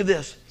 Look at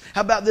this.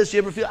 How about this? You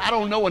ever feel, I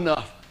don't know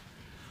enough?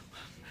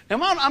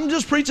 I'm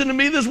just preaching to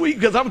me this week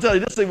because I'm telling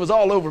you, this thing was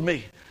all over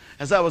me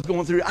as I was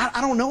going through. I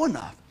don't know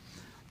enough.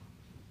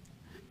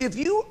 If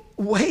you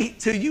wait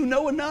till you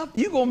know enough,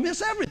 you're going to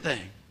miss everything.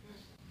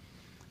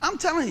 I'm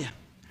telling you.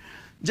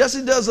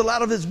 Jesse does a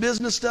lot of his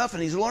business stuff,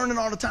 and he's learning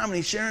all the time, and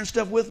he's sharing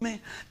stuff with me.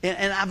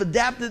 And I've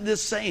adapted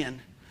this saying,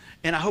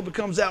 and I hope it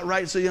comes out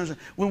right so you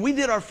understand. When we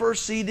did our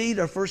first CD,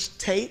 our first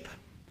tape,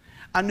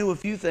 I knew a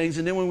few things,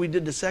 and then when we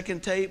did the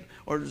second tape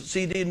or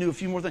CD, I knew a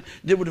few more things.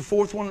 Did with the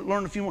fourth one,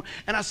 learned a few more.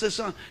 And I said,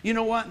 son, you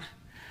know what?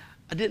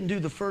 I didn't do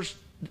the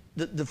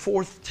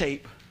fourth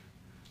tape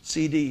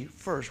CD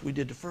first. We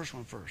did the first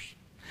one first.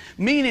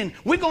 Meaning,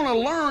 we're going to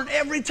learn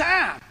every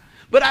time.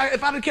 But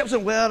if I'd have kept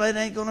saying, well, it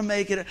ain't going to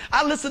make it.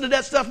 I listen to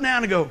that stuff now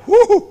and go,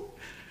 whoo,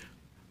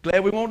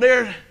 glad we weren't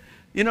there,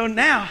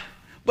 now.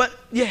 But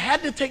you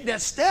had to take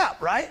that step,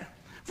 right?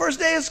 First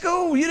day of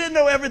school, you didn't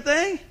know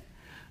everything.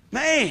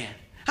 Man.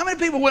 How many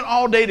people went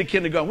all day to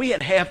kindergarten? We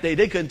had half day.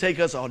 They couldn't take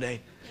us all day.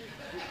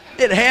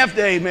 They had half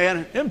day,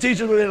 man. Them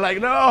teachers were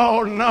like,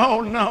 no.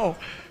 Whew.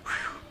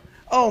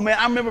 Oh, man,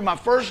 I remember my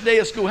first day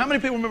of school. How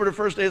many people remember the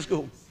first day of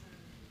school?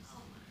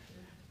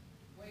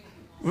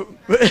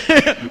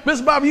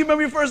 Mr. Bob, you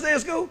remember your first day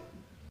of school?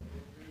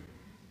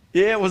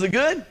 Yeah, was it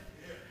good?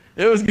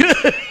 It was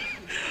good.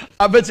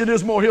 I bet you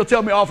there's more. He'll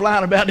tell me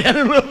offline about that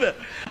in a little bit.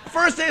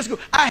 First day of school,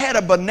 I had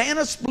a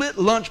banana split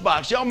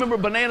lunchbox. Y'all remember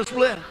banana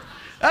split?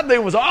 That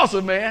thing was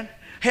awesome, man.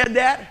 Had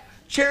that,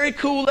 cherry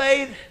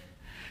Kool-Aid,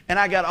 and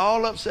I got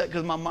all upset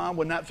because my mom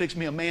would not fix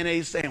me a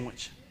mayonnaise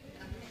sandwich.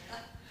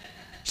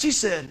 She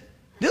said,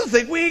 they'll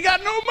think we ain't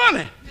got no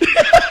money.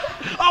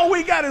 All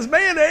we got is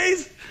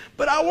mayonnaise,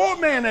 but I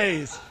want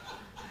mayonnaise.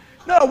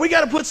 No, we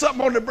got to put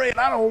something on the bread.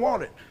 I don't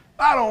want it.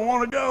 I don't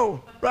want to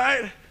go,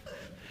 right?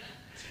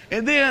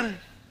 And then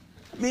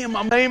me and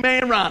my main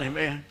man, Ronnie,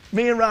 man.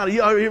 Me and Ronnie,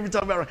 you all hear me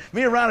talk about Ronnie.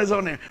 Me and Ronnie's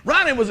on there.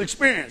 Ronnie was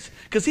experienced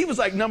because he was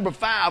like number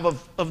 5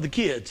 of the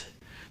kids.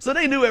 So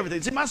they knew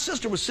everything. See, my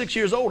sister was 6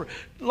 years older.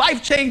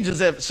 Life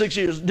changes at 6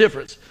 years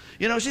difference.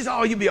 She said,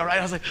 oh, you'll be all right.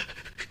 I was like,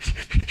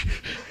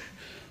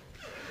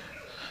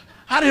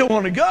 I didn't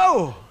want to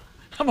go.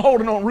 I'm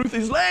holding on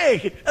Ruthie's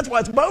leg. That's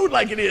why it's bowed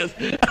like it is.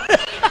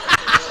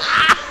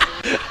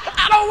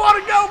 I don't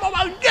want to go,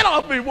 Mama. Get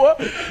off me, boy.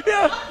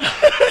 Yeah.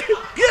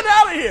 Get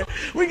out of here.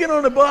 We get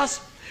on the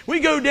bus. We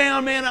go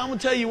down, man. I'm going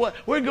to tell you what.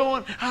 We're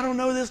going, I don't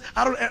know this.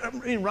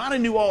 Ronnie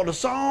knew all the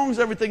songs,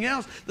 everything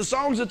else. The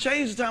songs have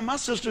changed the time. My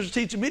sister's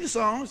teaching me the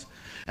songs.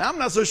 And I'm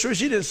not so sure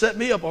she didn't set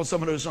me up on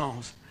some of those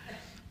songs.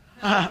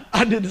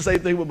 I did the same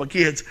thing with my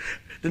kids.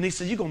 Denise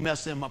said, you're going to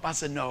mess them up. I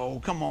said, no,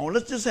 come on.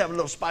 Let's just have a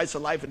little spice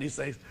of life in these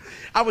things.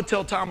 I would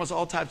tell Thomas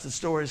all types of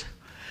stories.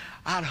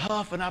 I'd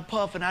huff and I'd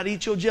puff and I'd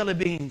eat your jelly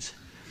beans.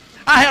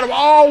 I had them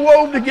all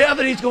woven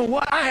together. And he's going,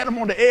 what? I had them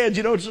on the edge,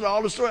 just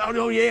all the story.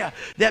 Oh, yeah,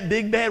 that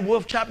big bad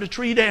wolf chopped the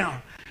tree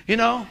down,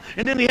 And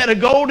then he had a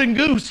golden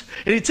goose,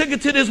 and he took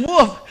it to this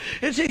wolf.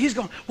 And he's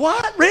going,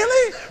 what?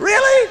 Really?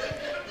 Really?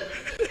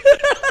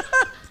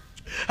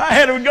 I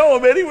had him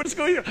going, man. He went to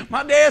school.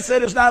 My dad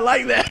said it's not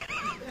like that.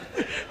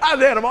 I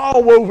had them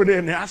all woven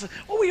in there. I said,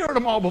 well, we heard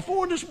them all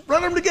before. Just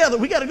run them together.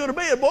 We got to go to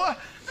bed, boy.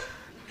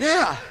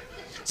 Yeah.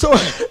 So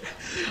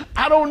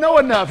I don't know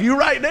enough. You're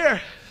right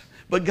there.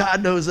 But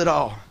God knows it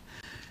all.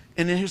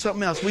 And then here's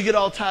something else. We get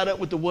all tied up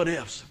with the what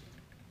ifs.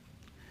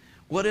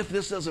 What if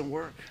this doesn't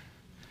work?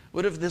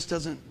 What if this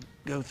doesn't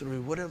go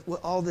through? What if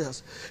all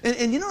this? And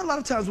a lot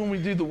of times when we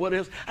do the what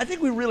ifs, I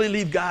think we really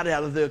leave God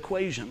out of the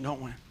equation,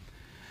 don't we?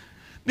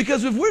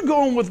 Because if we're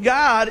going with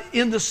God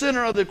in the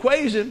center of the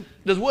equation,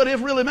 does what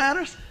if really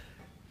matters?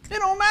 It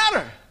don't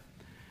matter.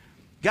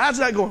 God's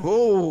not going,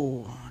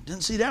 oh,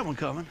 didn't see that one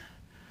coming.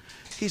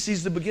 He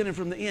sees the beginning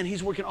from the end.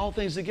 He's working all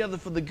things together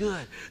for the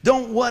good.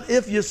 Don't what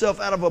if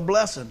yourself out of a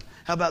blessing.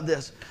 How about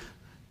this?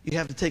 You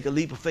have to take a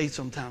leap of faith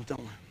sometimes,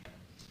 don't we?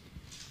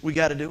 We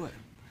got to do it.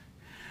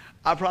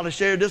 I probably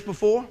shared this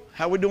before.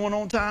 How we doing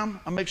on time?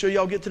 I'll make sure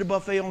y'all get to the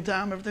buffet on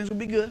time. Everything's going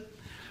to be good.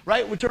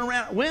 Right? We turn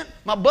around, went.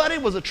 My buddy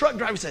was a truck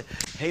driver. He said,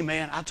 hey,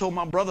 man, I told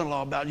my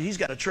brother-in-law about you. He's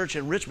got a church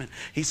in Richmond.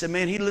 He said,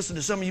 man, he listened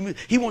to some of you.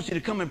 He wants you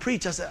to come and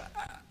preach. I said,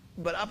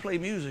 but I play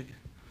music.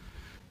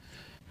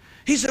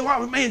 He said,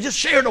 well, man, just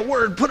share the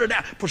word, put it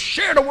out.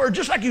 Share the word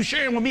just like you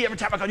sharing with me every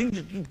time I call. You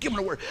just give them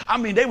the word. I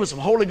mean, they were some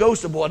Holy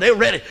Ghost boy. They were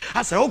ready.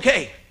 I said,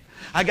 okay.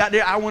 I got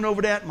there. I went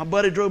over that. My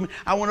buddy drove me.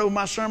 I went over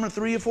my sermon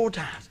 3 or 4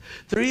 times.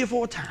 3 or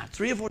 4 times.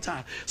 3 or 4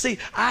 times. See,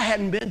 I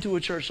hadn't been to a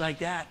church like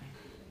that.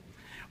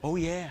 Oh,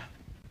 yeah.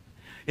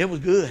 It was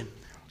good.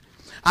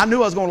 I knew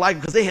I was going to like it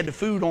because they had the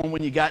food on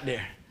when you got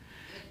there.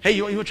 Hey,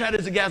 you want to try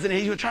this? The guy's in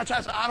here. You want to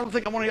try? I don't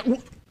think I want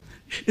to.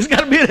 It's got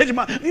to be in your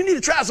mouth. You need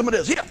to try some of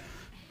this. Yeah.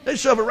 They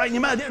shove it right in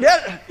your mouth.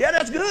 Yeah,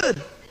 that's good.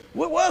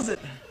 What was it?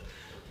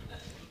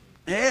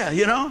 Yeah,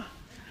 you know.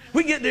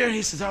 We get there, and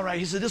he says, all right.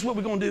 He said, this is what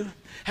we're going to do.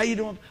 How you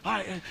doing? All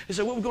right. He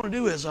said, what we're going to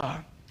do is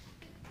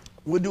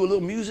we'll do a little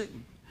music,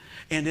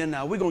 and then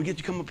we're going to get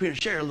you to come up here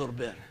and share a little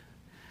bit.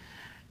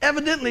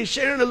 Evidently,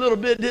 sharing a little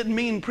bit didn't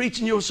mean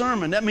preaching your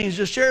sermon. That means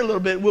just share a little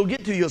bit. We'll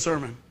get to your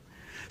sermon.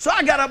 So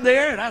I got up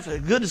there, and I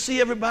said, good to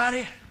see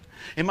everybody.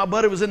 And my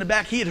buddy was in the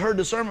back. He had heard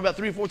the sermon about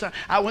 3 or 4 times.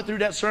 I went through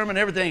that sermon and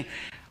everything.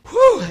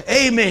 Whew,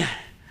 amen.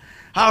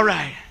 All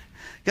right.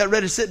 Got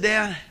ready to sit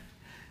down.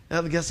 The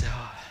other guy said,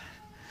 oh,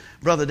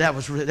 brother, that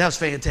was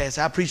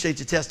fantastic. I appreciate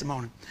your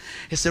testimony.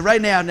 He said,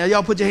 right now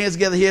y'all put your hands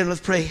together here and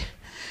let's pray.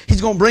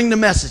 He's going to bring the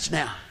message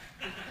now.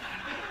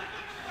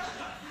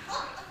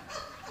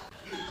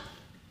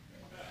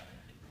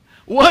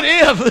 What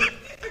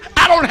if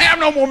I don't have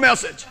no more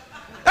message?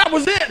 That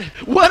was it.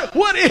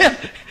 What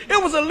if?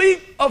 It was a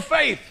leap of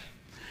faith.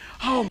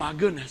 Oh, my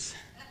goodness.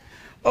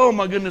 Oh,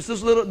 my goodness.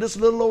 This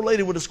little old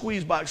lady with a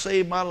squeeze box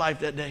saved my life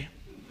that day.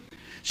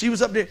 She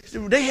was up there.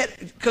 They had,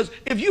 because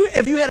if you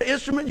had an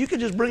instrument, you could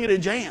just bring it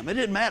and jam. It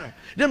didn't matter.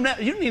 You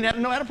didn't even have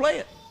to know how to play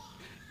it.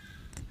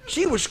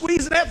 She was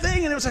squeezing that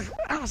thing, and it was like,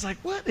 I was like,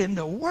 what in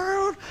the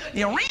world?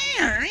 You know,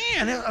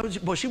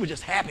 boy, she was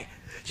just happy.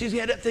 She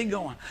had that thing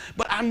going.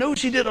 But I know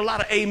she did a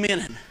lot of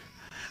amening.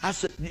 I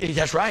said, yeah,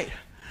 that's right.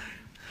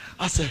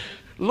 I said,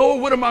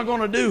 Lord, what am I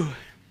going to do?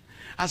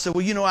 I said,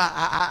 well, you know,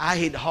 I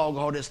hate to hog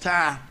all this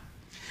time.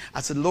 I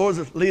said,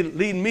 Lord's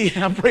leading me,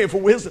 and I'm praying for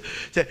wisdom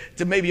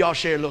to maybe y'all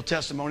share a little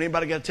testimony.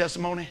 Anybody got a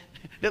testimony?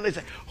 Then they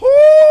say,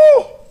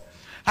 whoo,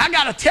 I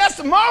got a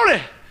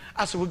testimony.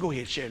 I said, well, go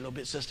ahead, share a little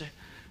bit, sister.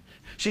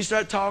 She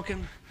started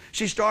talking.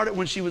 She started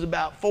when she was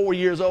about 4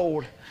 years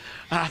old.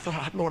 And I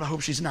thought, Lord, I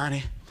hope she's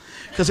 90,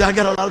 because I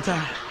got a lot of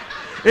time.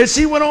 And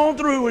she went on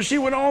through, and she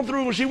went on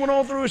through, and she went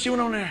on through, and she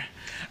went on there.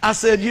 I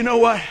said, you know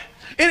what?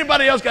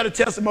 Anybody else got a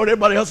testimony?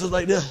 Everybody else is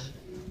like this.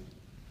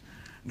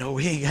 No,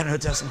 he ain't got no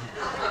testimony.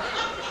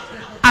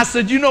 I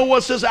said, you know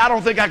what, sister? I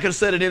don't think I could have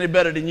said it any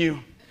better than you.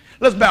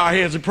 Let's bow our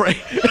heads and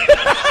pray.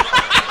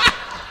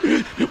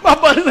 My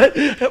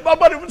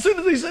buddy, as soon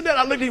as he said that,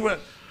 I looked,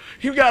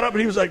 he got up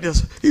and he was like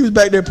this. He was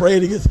back there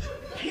praying.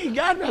 He ain't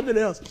got nothing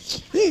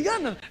else. He ain't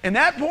got nothing. And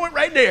that point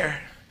right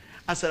there,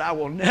 I said, I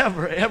will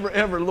never, ever,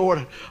 ever,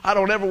 Lord, I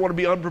don't ever want to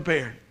be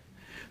unprepared.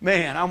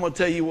 Man, I'm going to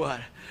tell you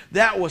what.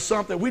 That was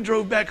something. We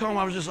drove back home.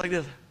 I was just like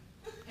this.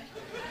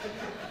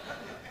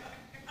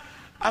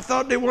 I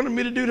thought they wanted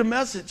me to do the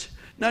message,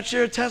 not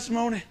share a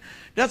testimony.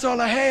 That's all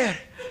I had.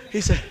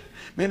 He said,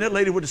 man, that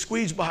lady with the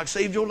squeeze box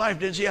saved your life,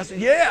 didn't she? I said,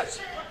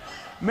 yes.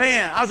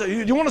 Man, I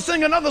said, you want to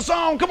sing another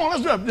song? Come on,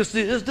 let's do it. This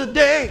is the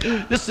day.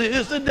 This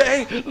is the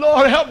day.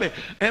 Lord, help me.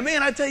 And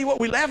man, I tell you what,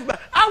 we laugh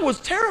about. I was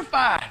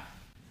terrified.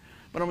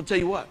 But I'm going to tell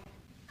you what.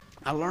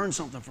 I learned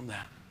something from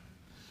that.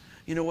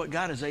 You know what?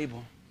 God is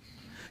able.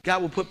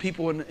 God will put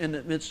people in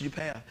the midst of your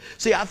path.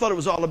 See, I thought it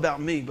was all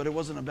about me, but it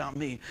wasn't about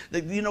me.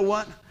 You know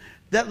what?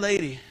 That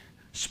lady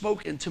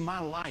spoke into my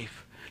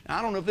life. Now,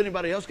 I don't know if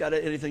anybody else got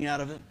anything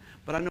out of it,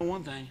 but I know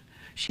one thing.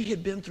 She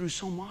had been through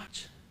so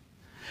much.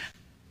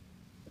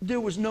 There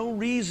was no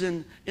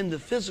reason in the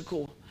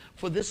physical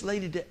for this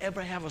lady to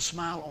ever have a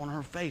smile on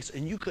her face,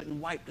 and you couldn't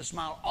wipe the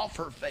smile off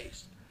her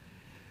face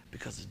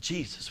because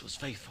Jesus was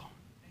faithful.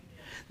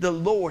 The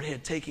Lord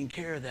had taken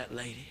care of that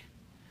lady.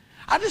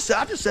 I just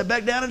sat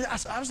back down and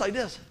I was like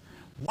this.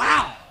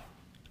 Wow.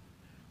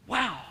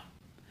 Wow.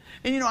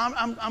 And you know,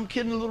 I'm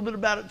kidding a little bit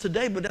about it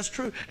today, but that's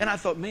true. And I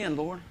thought, man,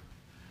 Lord,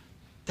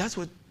 I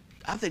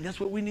think that's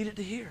what we needed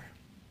to hear.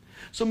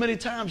 So many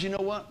times, you know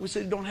what? We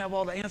say don't have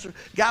all the answers.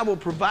 God will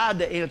provide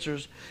the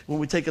answers when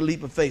we take a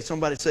leap of faith.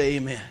 Somebody say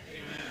amen.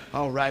 Amen.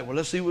 All right, well,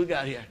 let's see what we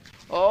got here.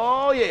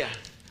 Oh, yeah.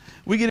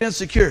 We get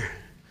insecure.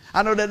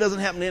 I know that doesn't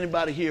happen to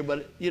anybody here,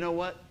 but you know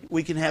what?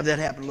 We can have that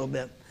happen a little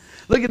bit.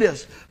 Look at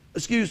this.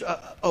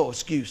 Exodus,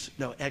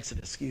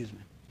 excuse me.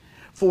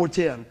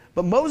 4:10.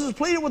 But Moses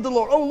pleaded with the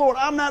Lord, oh, Lord,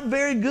 I'm not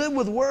very good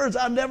with words.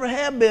 I never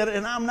have been,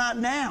 and I'm not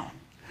now.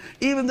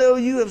 Even though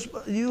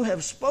you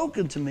have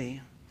spoken to me,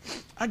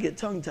 I get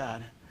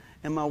tongue-tied,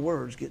 and my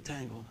words get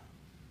tangled.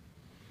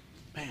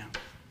 Man.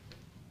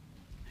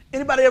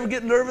 Anybody ever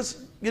get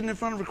nervous getting in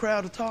front of a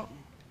crowd to talk?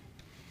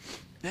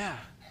 Yeah.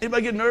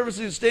 Anybody get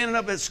nervous standing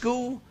up at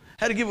school,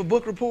 had to give a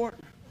book report?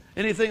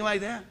 Anything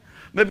like that?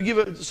 Maybe give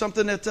it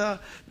something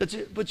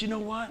but you know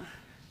what?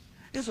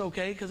 It's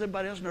okay, because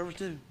everybody else is nervous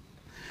too.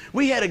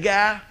 We had a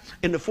guy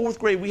in the 4th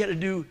grade, we had to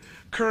do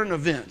current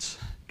events.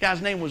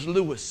 Guy's name was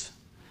Lewis.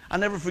 I'll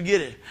never forget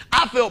it.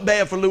 I felt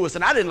bad for Lewis,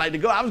 and I didn't like to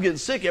go. I was getting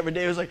sick every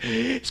day. It was like,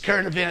 it's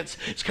current events.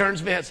 It's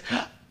current events.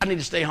 I need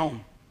to stay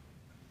home.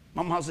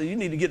 My mom said, you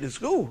need to get to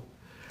school.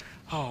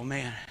 Oh,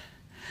 man.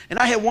 And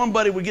I had one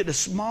buddy would get the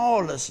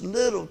smallest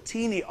little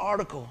teeny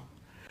article.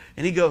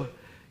 And he'd go,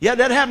 yeah,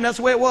 that happened. That's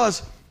the way it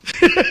was.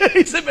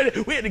 He said,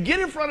 we had to get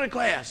in front of the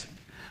class.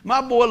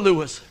 My boy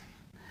Lewis,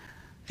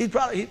 he's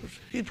probably a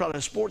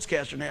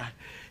sportscaster now.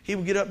 He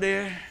would get up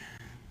there,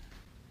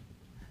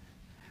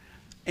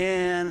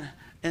 and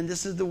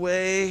this is the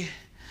way,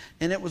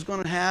 and it was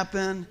going to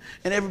happen,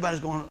 and everybody's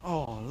going,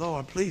 oh,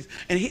 Lord, please.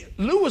 And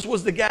Lewis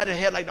was the guy that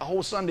had like the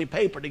whole Sunday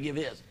paper to give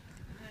his.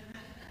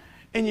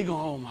 And you go,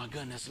 oh, my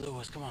goodness,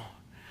 Lewis, come on.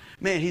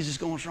 Man, he's just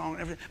going strong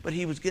and everything. But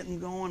he was getting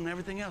going and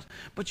everything else.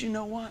 But you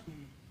know what?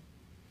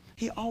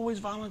 He always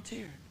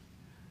volunteered.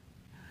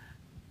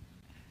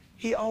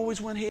 He always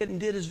went ahead and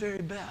did his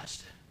very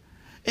best.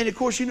 And, of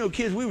course, you know,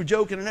 kids, we were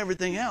joking and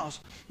everything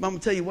else. But I'm going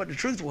to tell you what the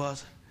truth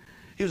was.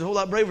 He was a whole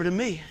lot braver than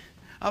me.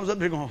 I was up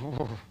there going,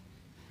 oh.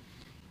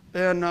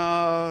 And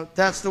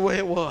that's the way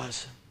it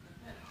was,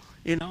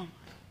 you know.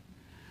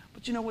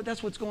 But you know what?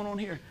 That's what's going on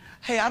here.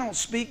 Hey, I don't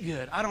speak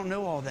good. I don't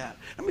know all that.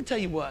 Let me tell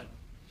you what.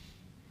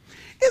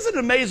 Isn't it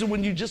amazing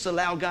when you just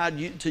allow God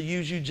to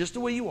use you just the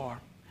way you are?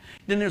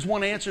 Then there's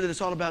one answer that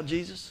it's all about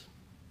Jesus.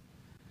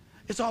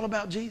 It's all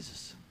about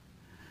Jesus.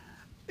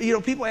 You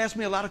know, people ask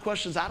me a lot of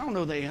questions. I don't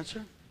know the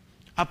answer.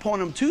 I point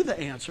them to the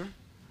answer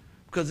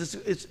because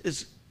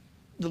it's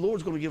the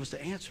Lord's going to give us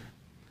the answer.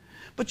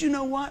 But you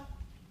know what?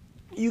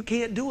 You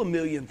can't do a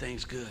million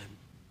things good.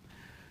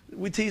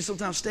 We tease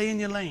sometimes, stay in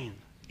your lane,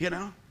 you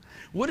know.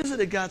 What is it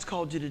that God's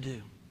called you to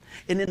do?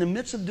 And in the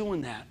midst of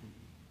doing that,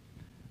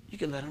 you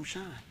can let him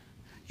shine.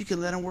 You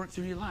can let him work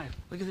through your life.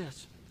 Look at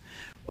this.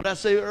 What I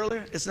said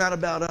earlier, it's not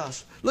about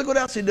us. Look what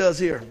else he does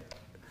here.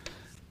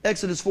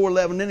 Exodus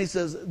 4:11. Then he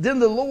says, then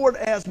the Lord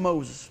asked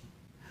Moses,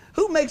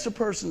 who makes a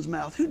person's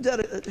mouth?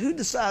 Who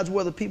decides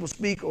whether people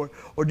speak or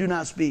do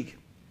not speak?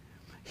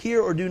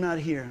 Hear or do not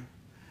hear?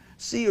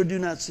 See or do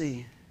not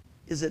see?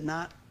 Is it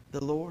not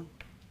the Lord?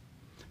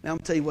 Now I'm going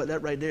to tell you what,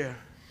 that right there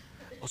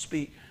will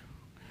speak.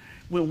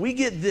 When we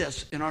get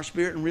this in our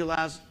spirit and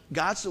realize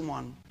God's the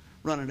one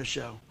running the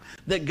show,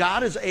 that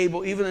God is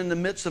able, even in the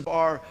midst of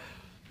our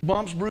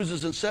bumps,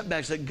 bruises, and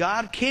setbacks, that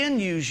God can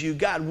use you,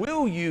 God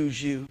will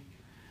use you.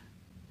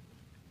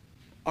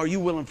 Are you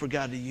willing for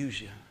God to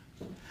use you?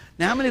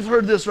 Now, how many have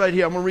heard this right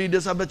here? I'm going to read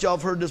this. I bet y'all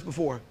have heard this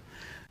before.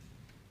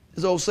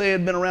 This old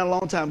saying, been around a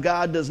long time.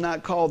 God does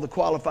not call the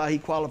qualified, he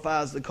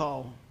qualifies the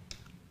call.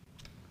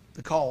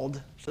 The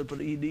called. Should put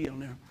an ED on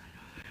there.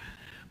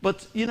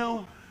 But, you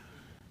know,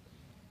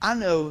 I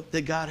know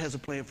that God has a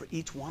plan for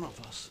each one of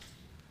us.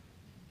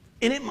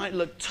 And it might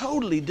look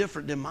totally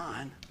different than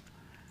mine.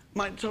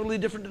 Might be totally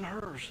different than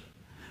hers.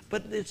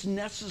 But it's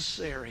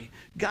necessary.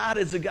 God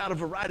is a God of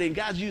variety, and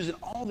God's using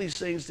all these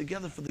things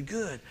together for the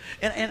good.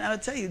 And I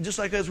tell you, just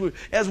like as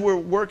we're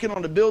working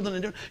on the building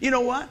and doing, you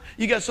know what?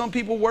 You got some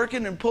people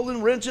working and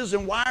pulling wrenches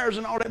and wires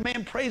and all that.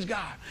 Man, praise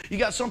God. You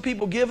got some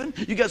people giving.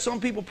 You got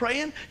some people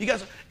praying.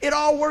 It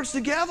all works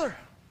together.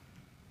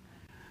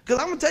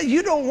 Because I'm going to tell you,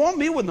 you don't want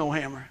me with no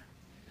hammer.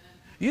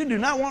 You do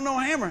not want no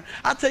hammer.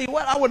 I tell you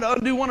what, I would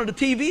undo one of the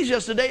TVs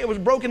yesterday. It was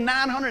broken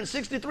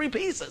 963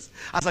 pieces.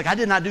 I was like, I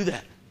did not do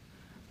that.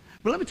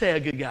 But let me tell you how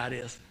good God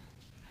is.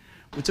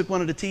 We took one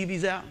of the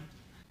TVs out.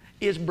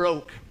 It's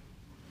broke.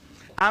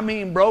 I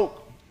mean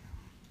broke.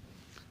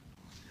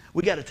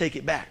 We got to take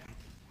it back.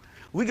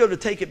 We go to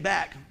take it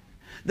back.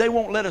 They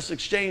won't let us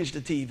exchange the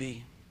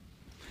TV.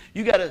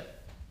 You got to,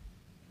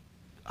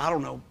 I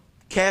don't know,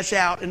 cash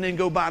out and then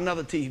go buy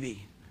another TV.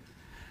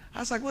 I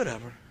was like,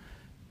 whatever.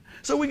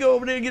 So we go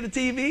over there and get a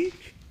TV.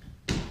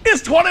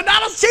 It's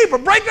 $20 cheaper.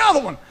 Break the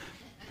other one.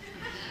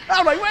 I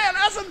was like, man,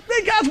 that's a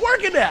big guy's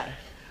working that.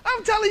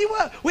 I'm telling you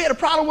what, we had a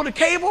problem with a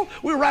cable.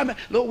 We were right back.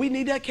 Lord, we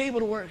need that cable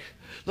to work.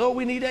 Lord,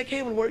 we need that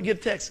cable to work. Get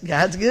a text.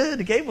 God's good.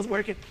 The cable's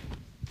working.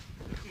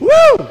 Woo!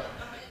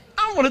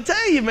 I'm going to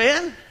tell you,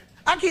 man.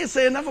 I can't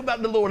say enough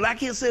about the Lord. I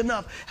can't say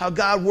enough how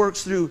God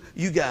works through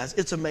you guys.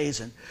 It's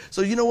amazing.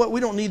 So you know what?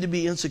 We don't need to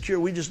be insecure.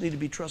 We just need to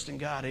be trusting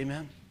God.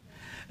 Amen.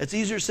 It's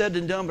easier said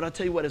than done, but I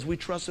tell you what, as we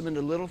trust him in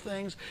the little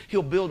things,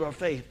 he'll build our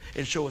faith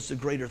and show us the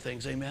greater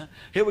things. Amen.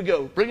 Here we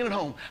go. Bringing it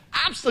home.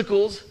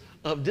 Obstacles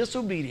of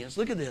disobedience.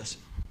 Look at this.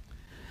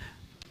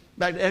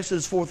 Back to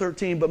Exodus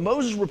 4:13. But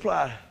Moses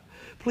replied,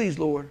 please,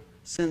 Lord,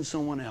 send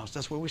someone else.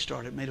 That's where we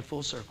started. Made a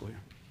full circle here.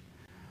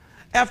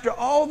 After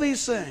all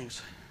these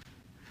things,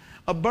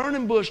 a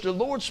burning bush, the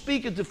Lord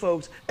speaking to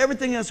folks,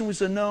 everything else, and we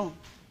said, no,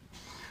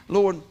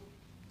 Lord,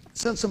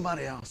 send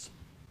somebody else.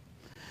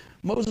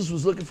 Moses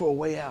was looking for a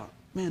way out.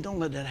 Man, don't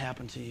let that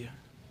happen to you.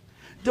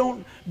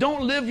 Don't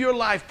live your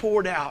life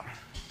poured out.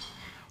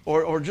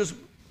 Or just,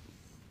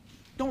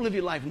 don't live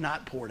your life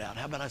not poured out.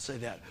 How about I say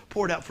that?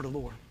 Poured out for the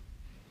Lord.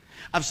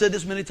 I've said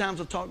this many times.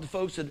 I've talked to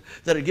folks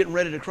that are getting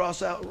ready to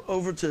cross out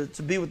over to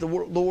be with the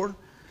Lord.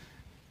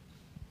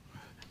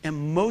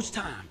 And most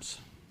times,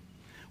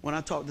 when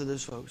I talk to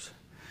those folks,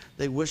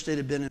 they wish they'd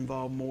have been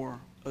involved more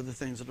of the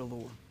things of the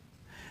Lord.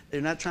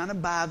 They're not trying to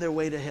buy their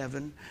way to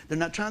heaven. They're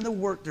not trying to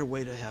work their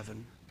way to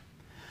heaven.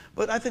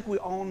 But I think we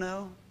all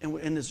know, and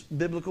in this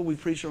biblical we've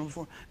preached on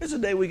before, there's a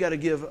day we got to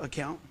give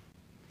account.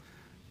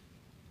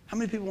 How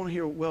many people want to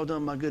hear, well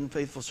done, my good and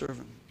faithful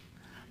servant?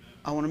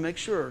 I want to make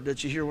sure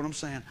that you hear what I'm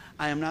saying.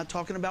 I am not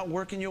talking about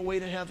working your way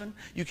to heaven.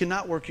 You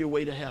cannot work your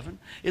way to heaven.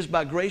 It's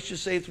by grace you're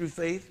saved through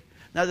faith.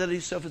 Not that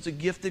yourself, it's a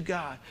gift of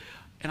God.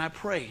 And I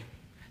pray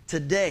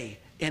today,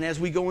 and as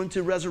we go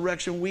into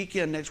Resurrection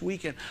Weekend next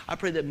weekend, I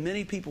pray that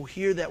many people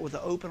hear that with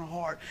an open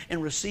heart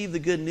and receive the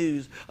good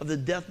news of the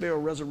death, burial,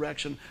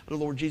 resurrection of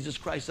the Lord Jesus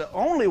Christ, the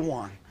only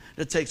one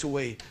that takes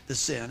away the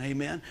sin.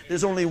 Amen.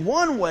 There's only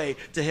one way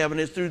to heaven.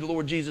 It's through the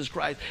Lord Jesus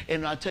Christ.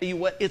 And I tell you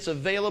what, it's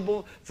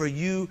available for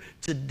you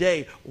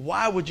today.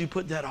 Why would you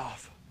put that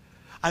off?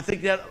 I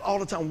think that all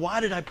the time. Why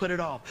did I put it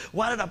off?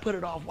 Why did I put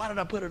it off? Why did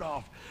I put it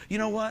off? You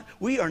know what?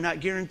 We are not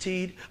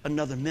guaranteed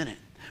another minute.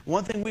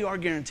 One thing we are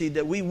guaranteed,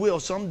 that we will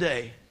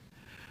someday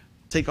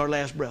take our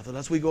last breath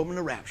unless we go up in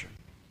the rapture.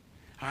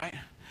 All right?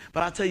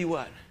 But I tell you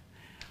what,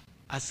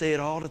 I say it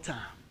all the time.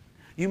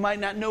 You might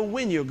not know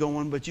when you're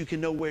going, but you can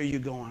know where you're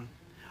going.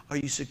 Are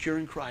you secure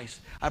in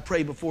Christ? I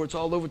pray before it's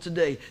all over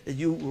today that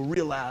you will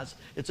realize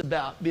it's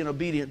about being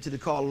obedient to the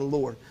call of the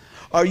Lord.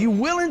 Are you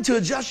willing to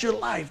adjust your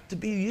life to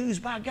be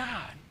used by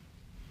God?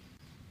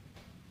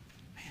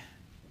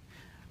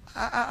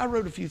 Man, I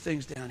wrote a few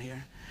things down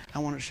here. I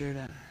want to share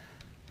that.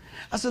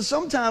 I said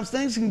sometimes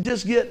things can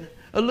just get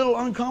a little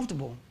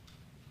uncomfortable.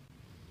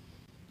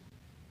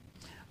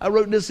 I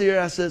wrote this here.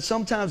 I said,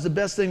 sometimes the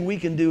best thing we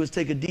can do is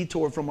take a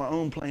detour from our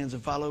own plans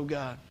and follow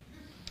God.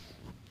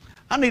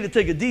 I need to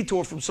take a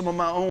detour from some of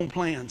my own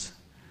plans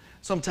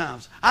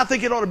sometimes. I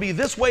think it ought to be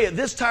this way at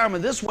this time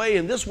and this way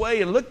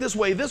and look this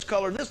way, this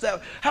color, this,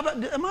 that. How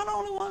about, am I the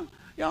only one?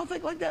 Y'all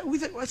think like that? We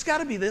think, well, it's got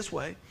to be this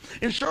way.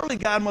 And surely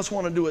God must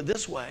want to do it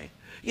this way.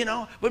 You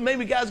know, but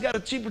maybe God's got a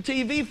cheaper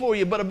TV for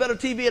you, but a better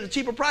TV at a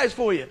cheaper price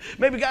for you.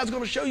 Maybe God's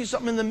going to show you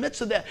something in the midst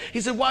of that.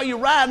 He said, while you're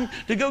riding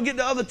to go get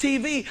the other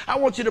TV, I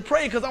want you to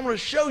pray because I want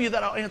to show you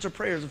that I'll answer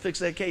prayers and fix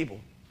that cable.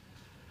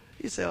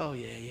 You say, oh,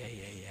 yeah.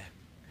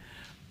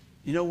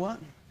 You know what?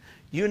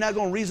 You're not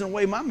going to reason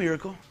away my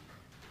miracle.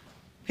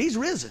 He's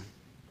risen.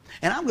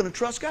 And I'm going to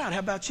trust God. How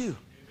about you?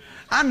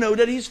 I know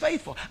that he's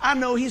faithful. I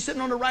know he's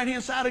sitting on the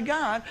right-hand side of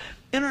God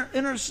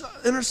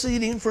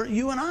interceding for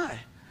you and I.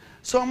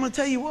 So I'm going to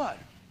tell you what.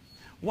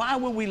 Why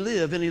will we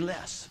live any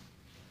less?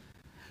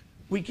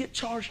 We get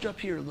charged up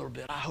here a little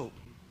bit, I hope.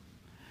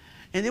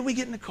 And then we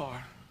get in the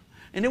car.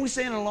 And then we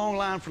stay in a long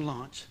line for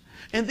lunch.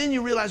 And then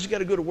you realize you got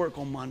to go to work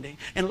on Monday.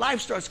 And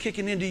life starts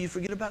kicking in. Do you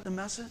forget about the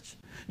message?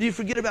 Do you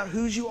forget about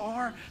whose you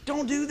are?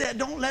 Don't do that.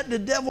 Don't let the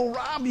devil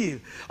rob you.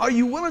 Are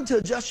you willing to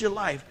adjust your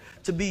life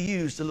to be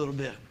used a little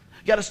bit?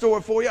 Got a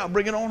story for you. I'll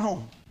bring it on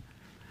home.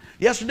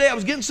 Yesterday I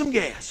was getting some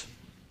gas.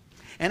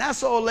 And I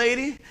saw a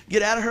lady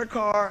get out of her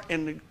car,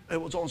 and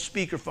it was on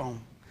speakerphone.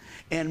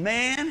 And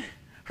man,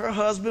 her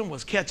husband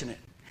was catching it.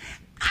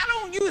 I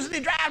don't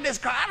usually drive this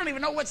car. I don't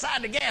even know what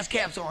side the gas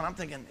cap's on. I'm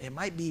thinking, it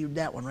might be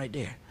that one right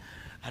there.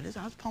 I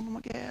was pumping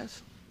my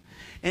gas.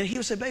 And he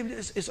would say, baby,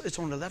 it's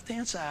on the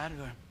left-hand side.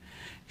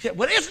 He said,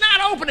 well, it's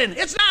not opening.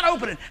 It's not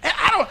opening.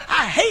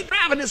 I hate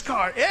driving this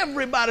car.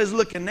 Everybody's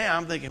looking now.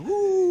 I'm thinking,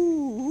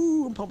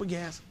 ooh, I'm pumping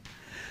gas.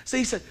 So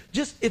he said,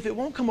 just if it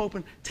won't come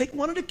open, take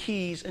one of the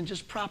keys and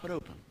just prop it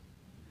open.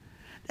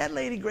 That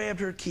lady grabbed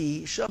her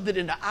key, shoved it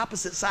in the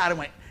opposite side and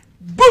went,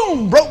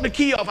 boom, broke the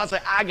key off. I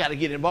said, I got to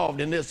get involved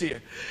in this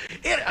here.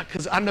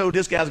 Because I know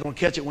this guy's going to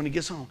catch it when he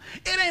gets home.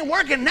 It ain't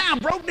working now.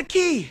 Broke the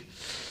key.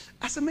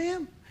 I said,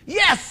 ma'am,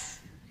 yes.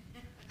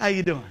 How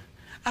you doing?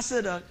 I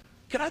said,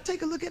 can I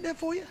take a look at that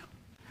for you?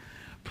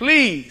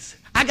 Please.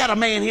 I got a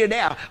man here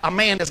now, a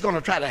man that's going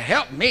to try to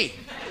help me.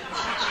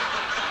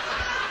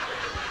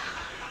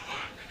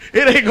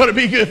 It ain't going to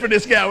be good for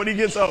this guy when he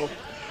gets home.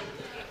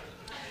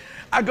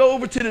 I go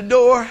over to the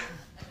door,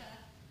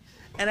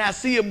 and I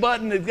see a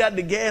button that's got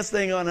the gas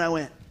thing on, and I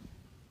went,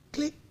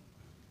 click.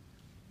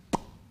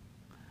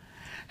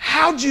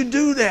 How'd you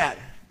do that?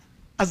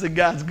 I said,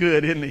 God's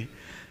good, isn't he?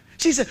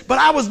 She said, but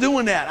I was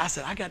doing that. I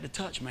said, I got the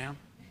touch, ma'am.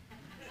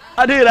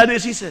 I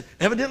did. She said,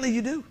 evidently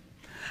you do.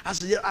 I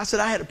said, yeah. I said,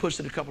 I had to push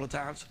it a couple of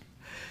times.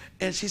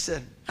 And she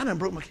said, I done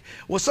broke my key.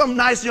 Well, some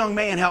nice young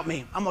man helped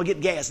me. I'm going to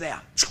get gas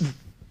now.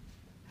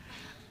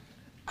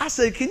 I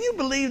said, can you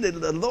believe that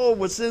the Lord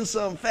would send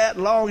some fat,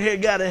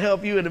 long-haired guy to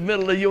help you in the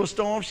middle of your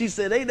storm? She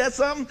said, ain't that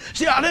something?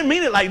 She said, I didn't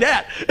mean it like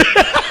that.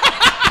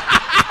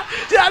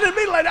 She said, I didn't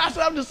mean it like that. I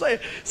said, I'm just saying.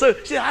 So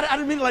she said, I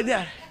didn't mean it like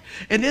that.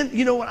 And then,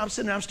 you know what? I'm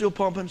sitting there, I'm still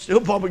pumping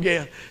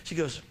gas. She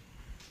goes,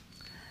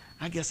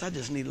 I guess I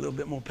just need a little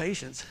bit more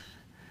patience.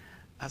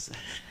 I said,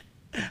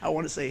 I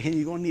want to say, hey,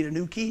 you're going to need a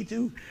new key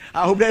too.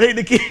 I hope that ain't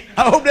the key.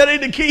 I hope that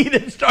ain't the key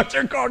that starts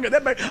your car.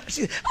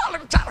 She said, oh,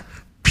 let me try to.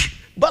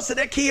 Busted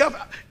that key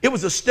up. It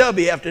was a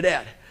stubby after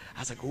that. I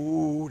was like,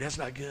 ooh, that's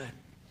not good.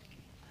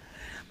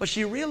 But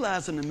she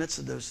realized in the midst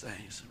of those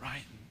things,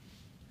 right,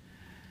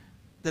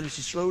 that if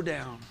she slowed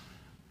down,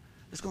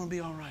 it's going to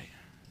be all right.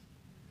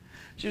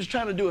 She was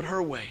trying to do it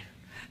her way.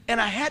 And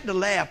I had to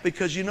laugh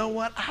because you know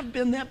what? I've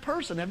been that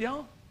person. Have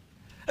y'all?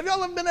 Have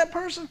y'all ever been that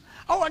person?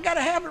 Oh, I got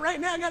to have it right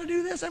now. I got to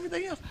do this,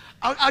 everything else.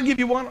 I'll give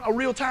you one, a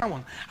real time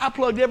one. I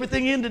plugged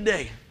everything in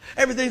today.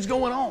 Everything's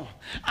going on.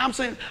 I'm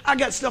saying, I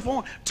got stuff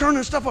on,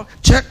 turning stuff on.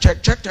 Check.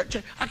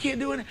 I can't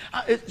do it.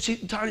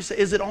 Tiny said,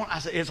 is it on? I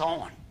said, it's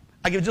on.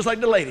 I give it just like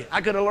the lady.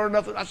 I could have learned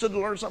nothing. I should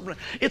have learned something.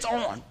 It's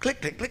on.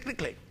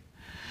 Click.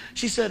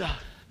 She said,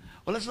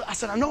 I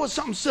said, I know it's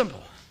something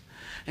simple.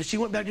 And she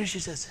went back there and she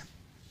says,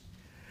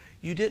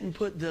 you didn't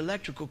put the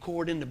electrical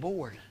cord in the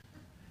board.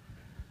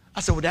 I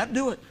said, would that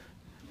do it?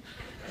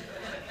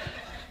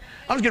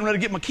 I was getting ready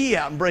to get my key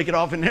out and break it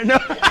off in there. No.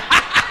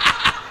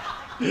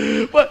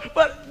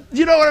 But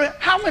you know what I mean?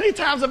 How many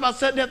times have I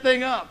set that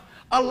thing up?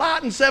 A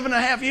lot in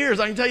 7.5 years,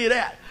 I can tell you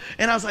that.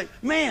 And I was like,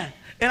 man,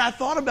 and I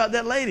thought about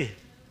that lady,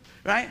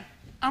 right?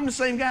 I'm the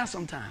same guy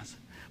sometimes.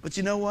 But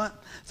you know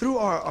what? Through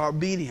our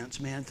obedience,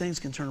 man,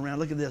 things can turn around.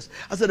 Look at this.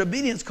 I said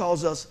obedience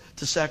calls us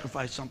to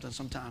sacrifice something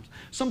sometimes.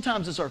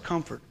 Sometimes it's our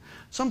comfort.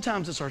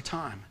 Sometimes it's our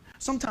time.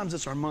 Sometimes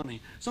it's our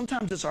money.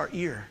 Sometimes it's our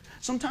ear.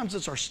 Sometimes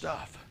it's our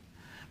stuff.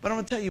 But I'm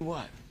going to tell you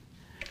what.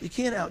 You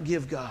can't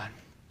outgive God.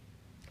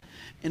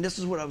 And this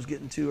is what I was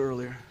getting to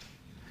earlier.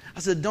 I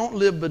said, don't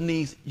live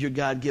beneath your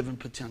God-given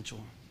potential.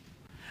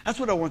 That's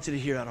what I want you to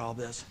hear out of all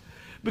this.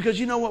 Because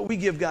you know what? We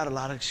give God a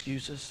lot of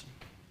excuses.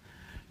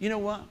 You know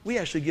what? We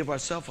actually give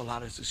ourselves a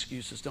lot of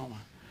excuses, don't we?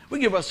 We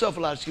give ourselves a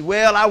lot of excuses.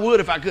 Well, I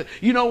would if I could.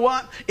 You know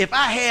what? If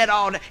I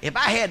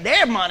had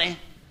their money,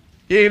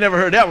 you ain't never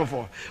heard that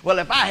before. Well,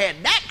 if I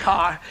had that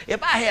car,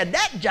 if I had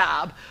that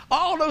job,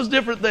 all those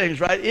different things,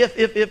 right?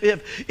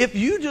 If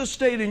you just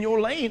stayed in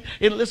your lane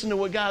and listened to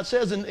what God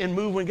says and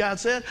moved when God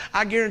said,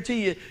 I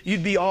guarantee you,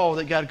 you'd be all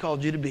that God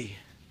called you to be.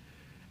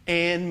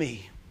 And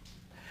me.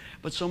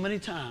 But so many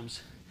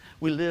times,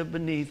 we live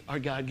beneath our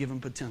God-given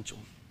potential.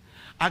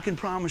 I can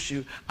promise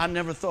you, I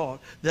never thought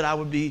that I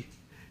would be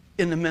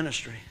in the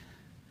ministry.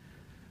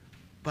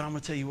 But I'm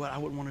going to tell you what, I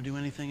wouldn't want to do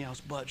anything else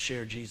but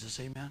share Jesus.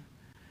 Amen?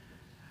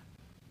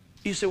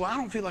 You say, well, I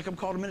don't feel like I'm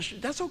called to ministry.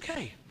 That's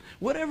okay.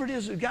 Whatever it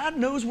is, God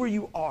knows where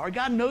you are.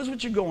 God knows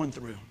what you're going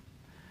through.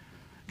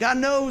 God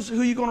knows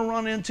who you're going to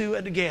run into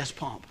at the gas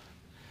pump.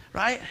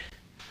 Right?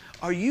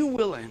 Are you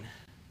willing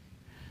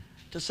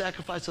to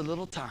sacrifice a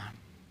little time?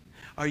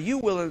 Are you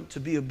willing to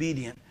be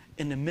obedient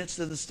in the midst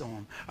of the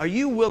storm? Are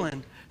you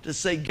willing to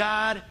say,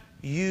 God,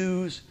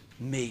 use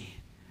me?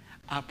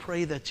 I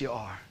pray that you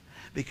are,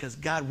 because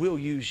God will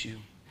use you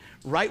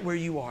right where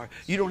you are.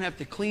 You don't have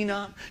to clean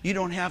up. You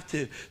don't have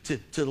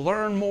to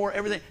learn more,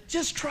 everything.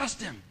 Just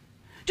trust Him.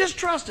 Just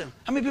trust Him.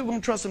 How many people are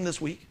going to trust Him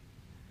this week?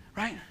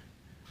 Right?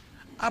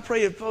 I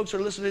pray if folks are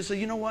listening, they say,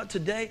 you know what,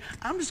 today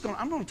I'm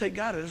going to take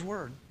God at His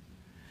word.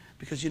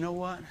 Because you know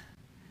what?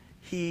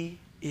 He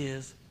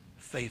is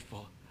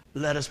faithful.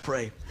 Let us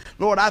pray.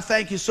 Lord, I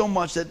thank you so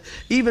much that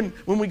even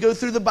when we go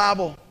through the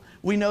Bible,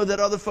 we know that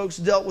other folks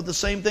dealt with the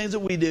same things that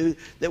we do,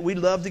 that we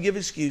love to give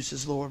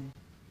excuses, Lord.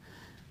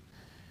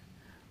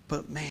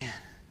 But man,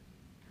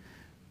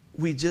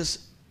 we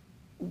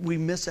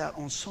miss out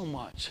on so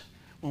much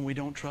when we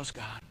don't trust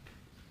God.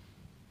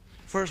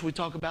 First, we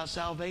talk about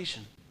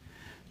salvation.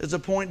 There's a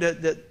point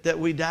that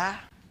we die,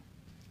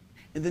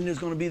 and then there's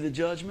going to be the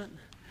judgment.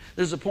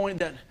 There's a point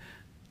that,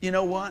 you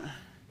know what?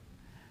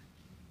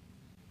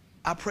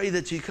 I pray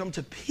that you come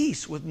to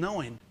peace with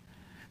knowing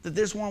that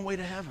there's one way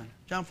to heaven.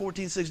 John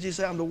 14:6, Jesus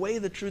said, I'm the way,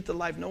 the truth, the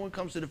life. No one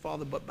comes to the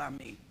Father but by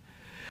me.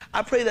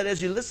 I pray that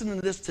as you listen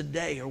to this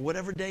today, or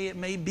whatever day it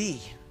may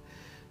be,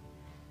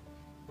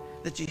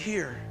 that you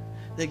hear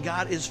that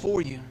God is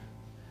for you.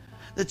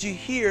 That you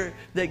hear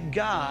that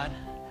God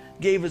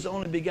gave His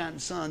only begotten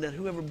Son, that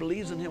whoever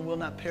believes in Him will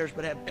not perish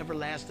but have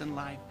everlasting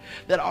life.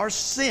 That our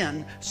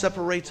sin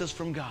separates us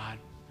from God.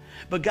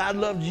 But God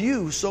loved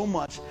you so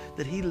much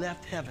that He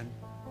left heaven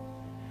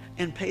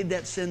and paid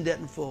that sin debt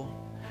in full.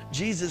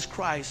 Jesus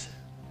Christ,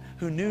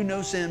 who knew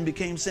no sin,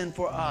 became sin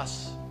for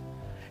us.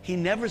 He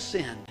never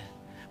sinned,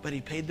 but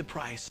He paid the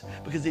price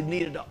because He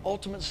needed an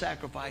ultimate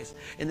sacrifice.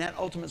 And that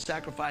ultimate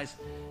sacrifice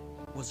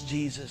was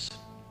Jesus.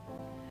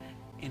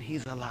 And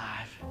He's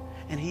alive.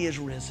 And He is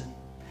risen.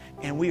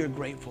 And we are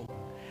grateful.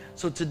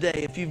 So today,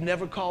 if you've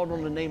never called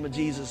on the name of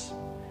Jesus,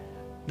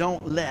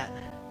 don't let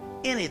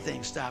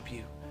anything stop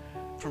you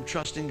from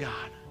trusting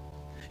God.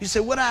 You say,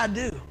 what do I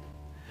do?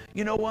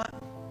 You know what?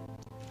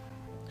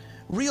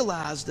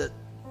 Realize that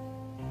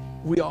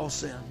we all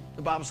sin.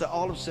 The Bible says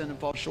all have sinned and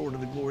fall short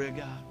of the glory of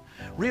God.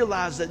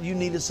 Realize that you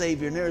need a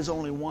Savior, and there is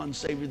only one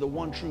Savior, the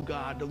one true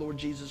God, the Lord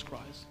Jesus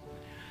Christ.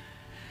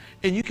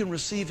 And you can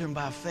receive Him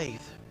by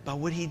faith, by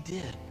what He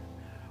did.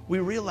 We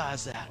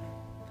realize that.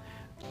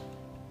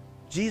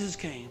 Jesus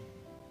came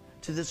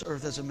to this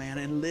earth as a man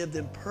and lived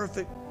in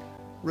perfect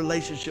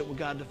relationship with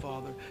God the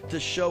Father to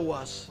show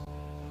us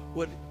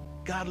what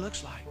God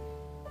looks like.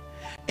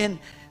 And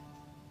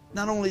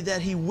not only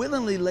that, He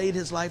willingly laid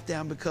His life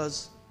down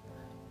because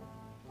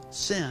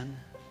sin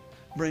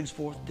brings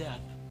forth death.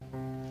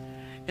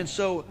 And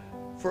so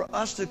for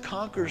us to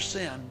conquer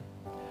sin,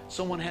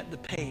 someone had to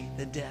pay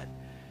the debt.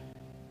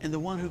 And the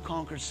one who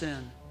conquered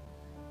sin,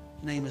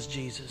 name is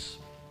Jesus.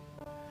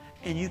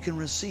 And you can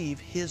receive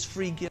His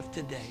free gift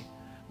today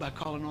by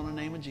calling on the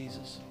name of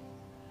Jesus.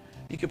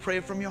 You can pray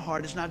it from your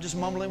heart. It's not just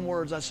mumbling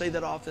words. I say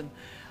that often.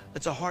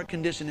 It's a heart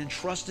condition and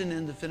trusting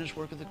in the finished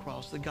work of the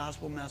cross, the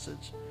gospel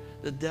message,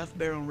 the death,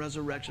 burial, and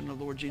resurrection of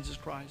the Lord Jesus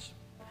Christ.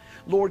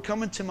 Lord,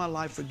 come into my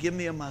life. Forgive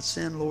me of my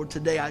sin, Lord.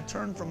 Today I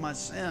turn from my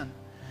sin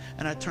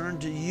and I turn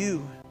to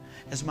you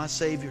as my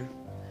Savior.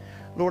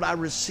 Lord, I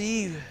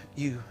receive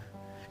you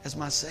as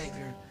my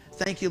Savior.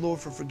 Thank you, Lord,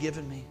 for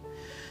forgiving me.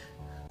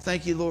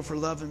 Thank you, Lord, for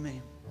loving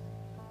me.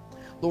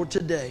 Lord,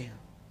 today,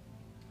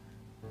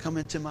 come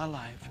into my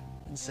life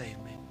and save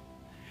me.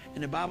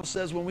 And the Bible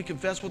says when we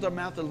confess with our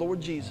mouth the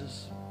Lord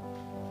Jesus,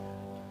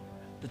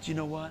 that you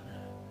know what?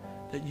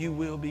 That you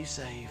will be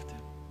saved.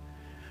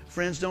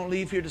 Friends, don't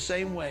leave here the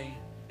same way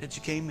that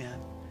you came in.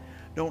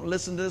 Don't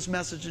listen to this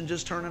message and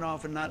just turn it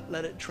off and not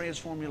let it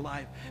transform your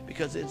life,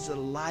 because it's the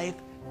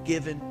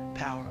life-giving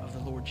power of the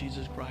Lord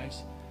Jesus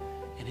Christ.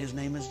 And his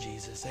name is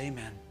Jesus.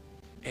 Amen.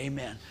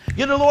 Amen.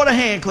 Give the Lord a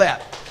hand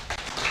clap.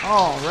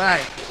 All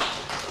right.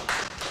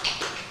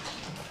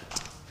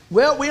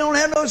 Well, we don't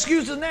have no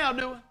excuses now,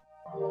 do we?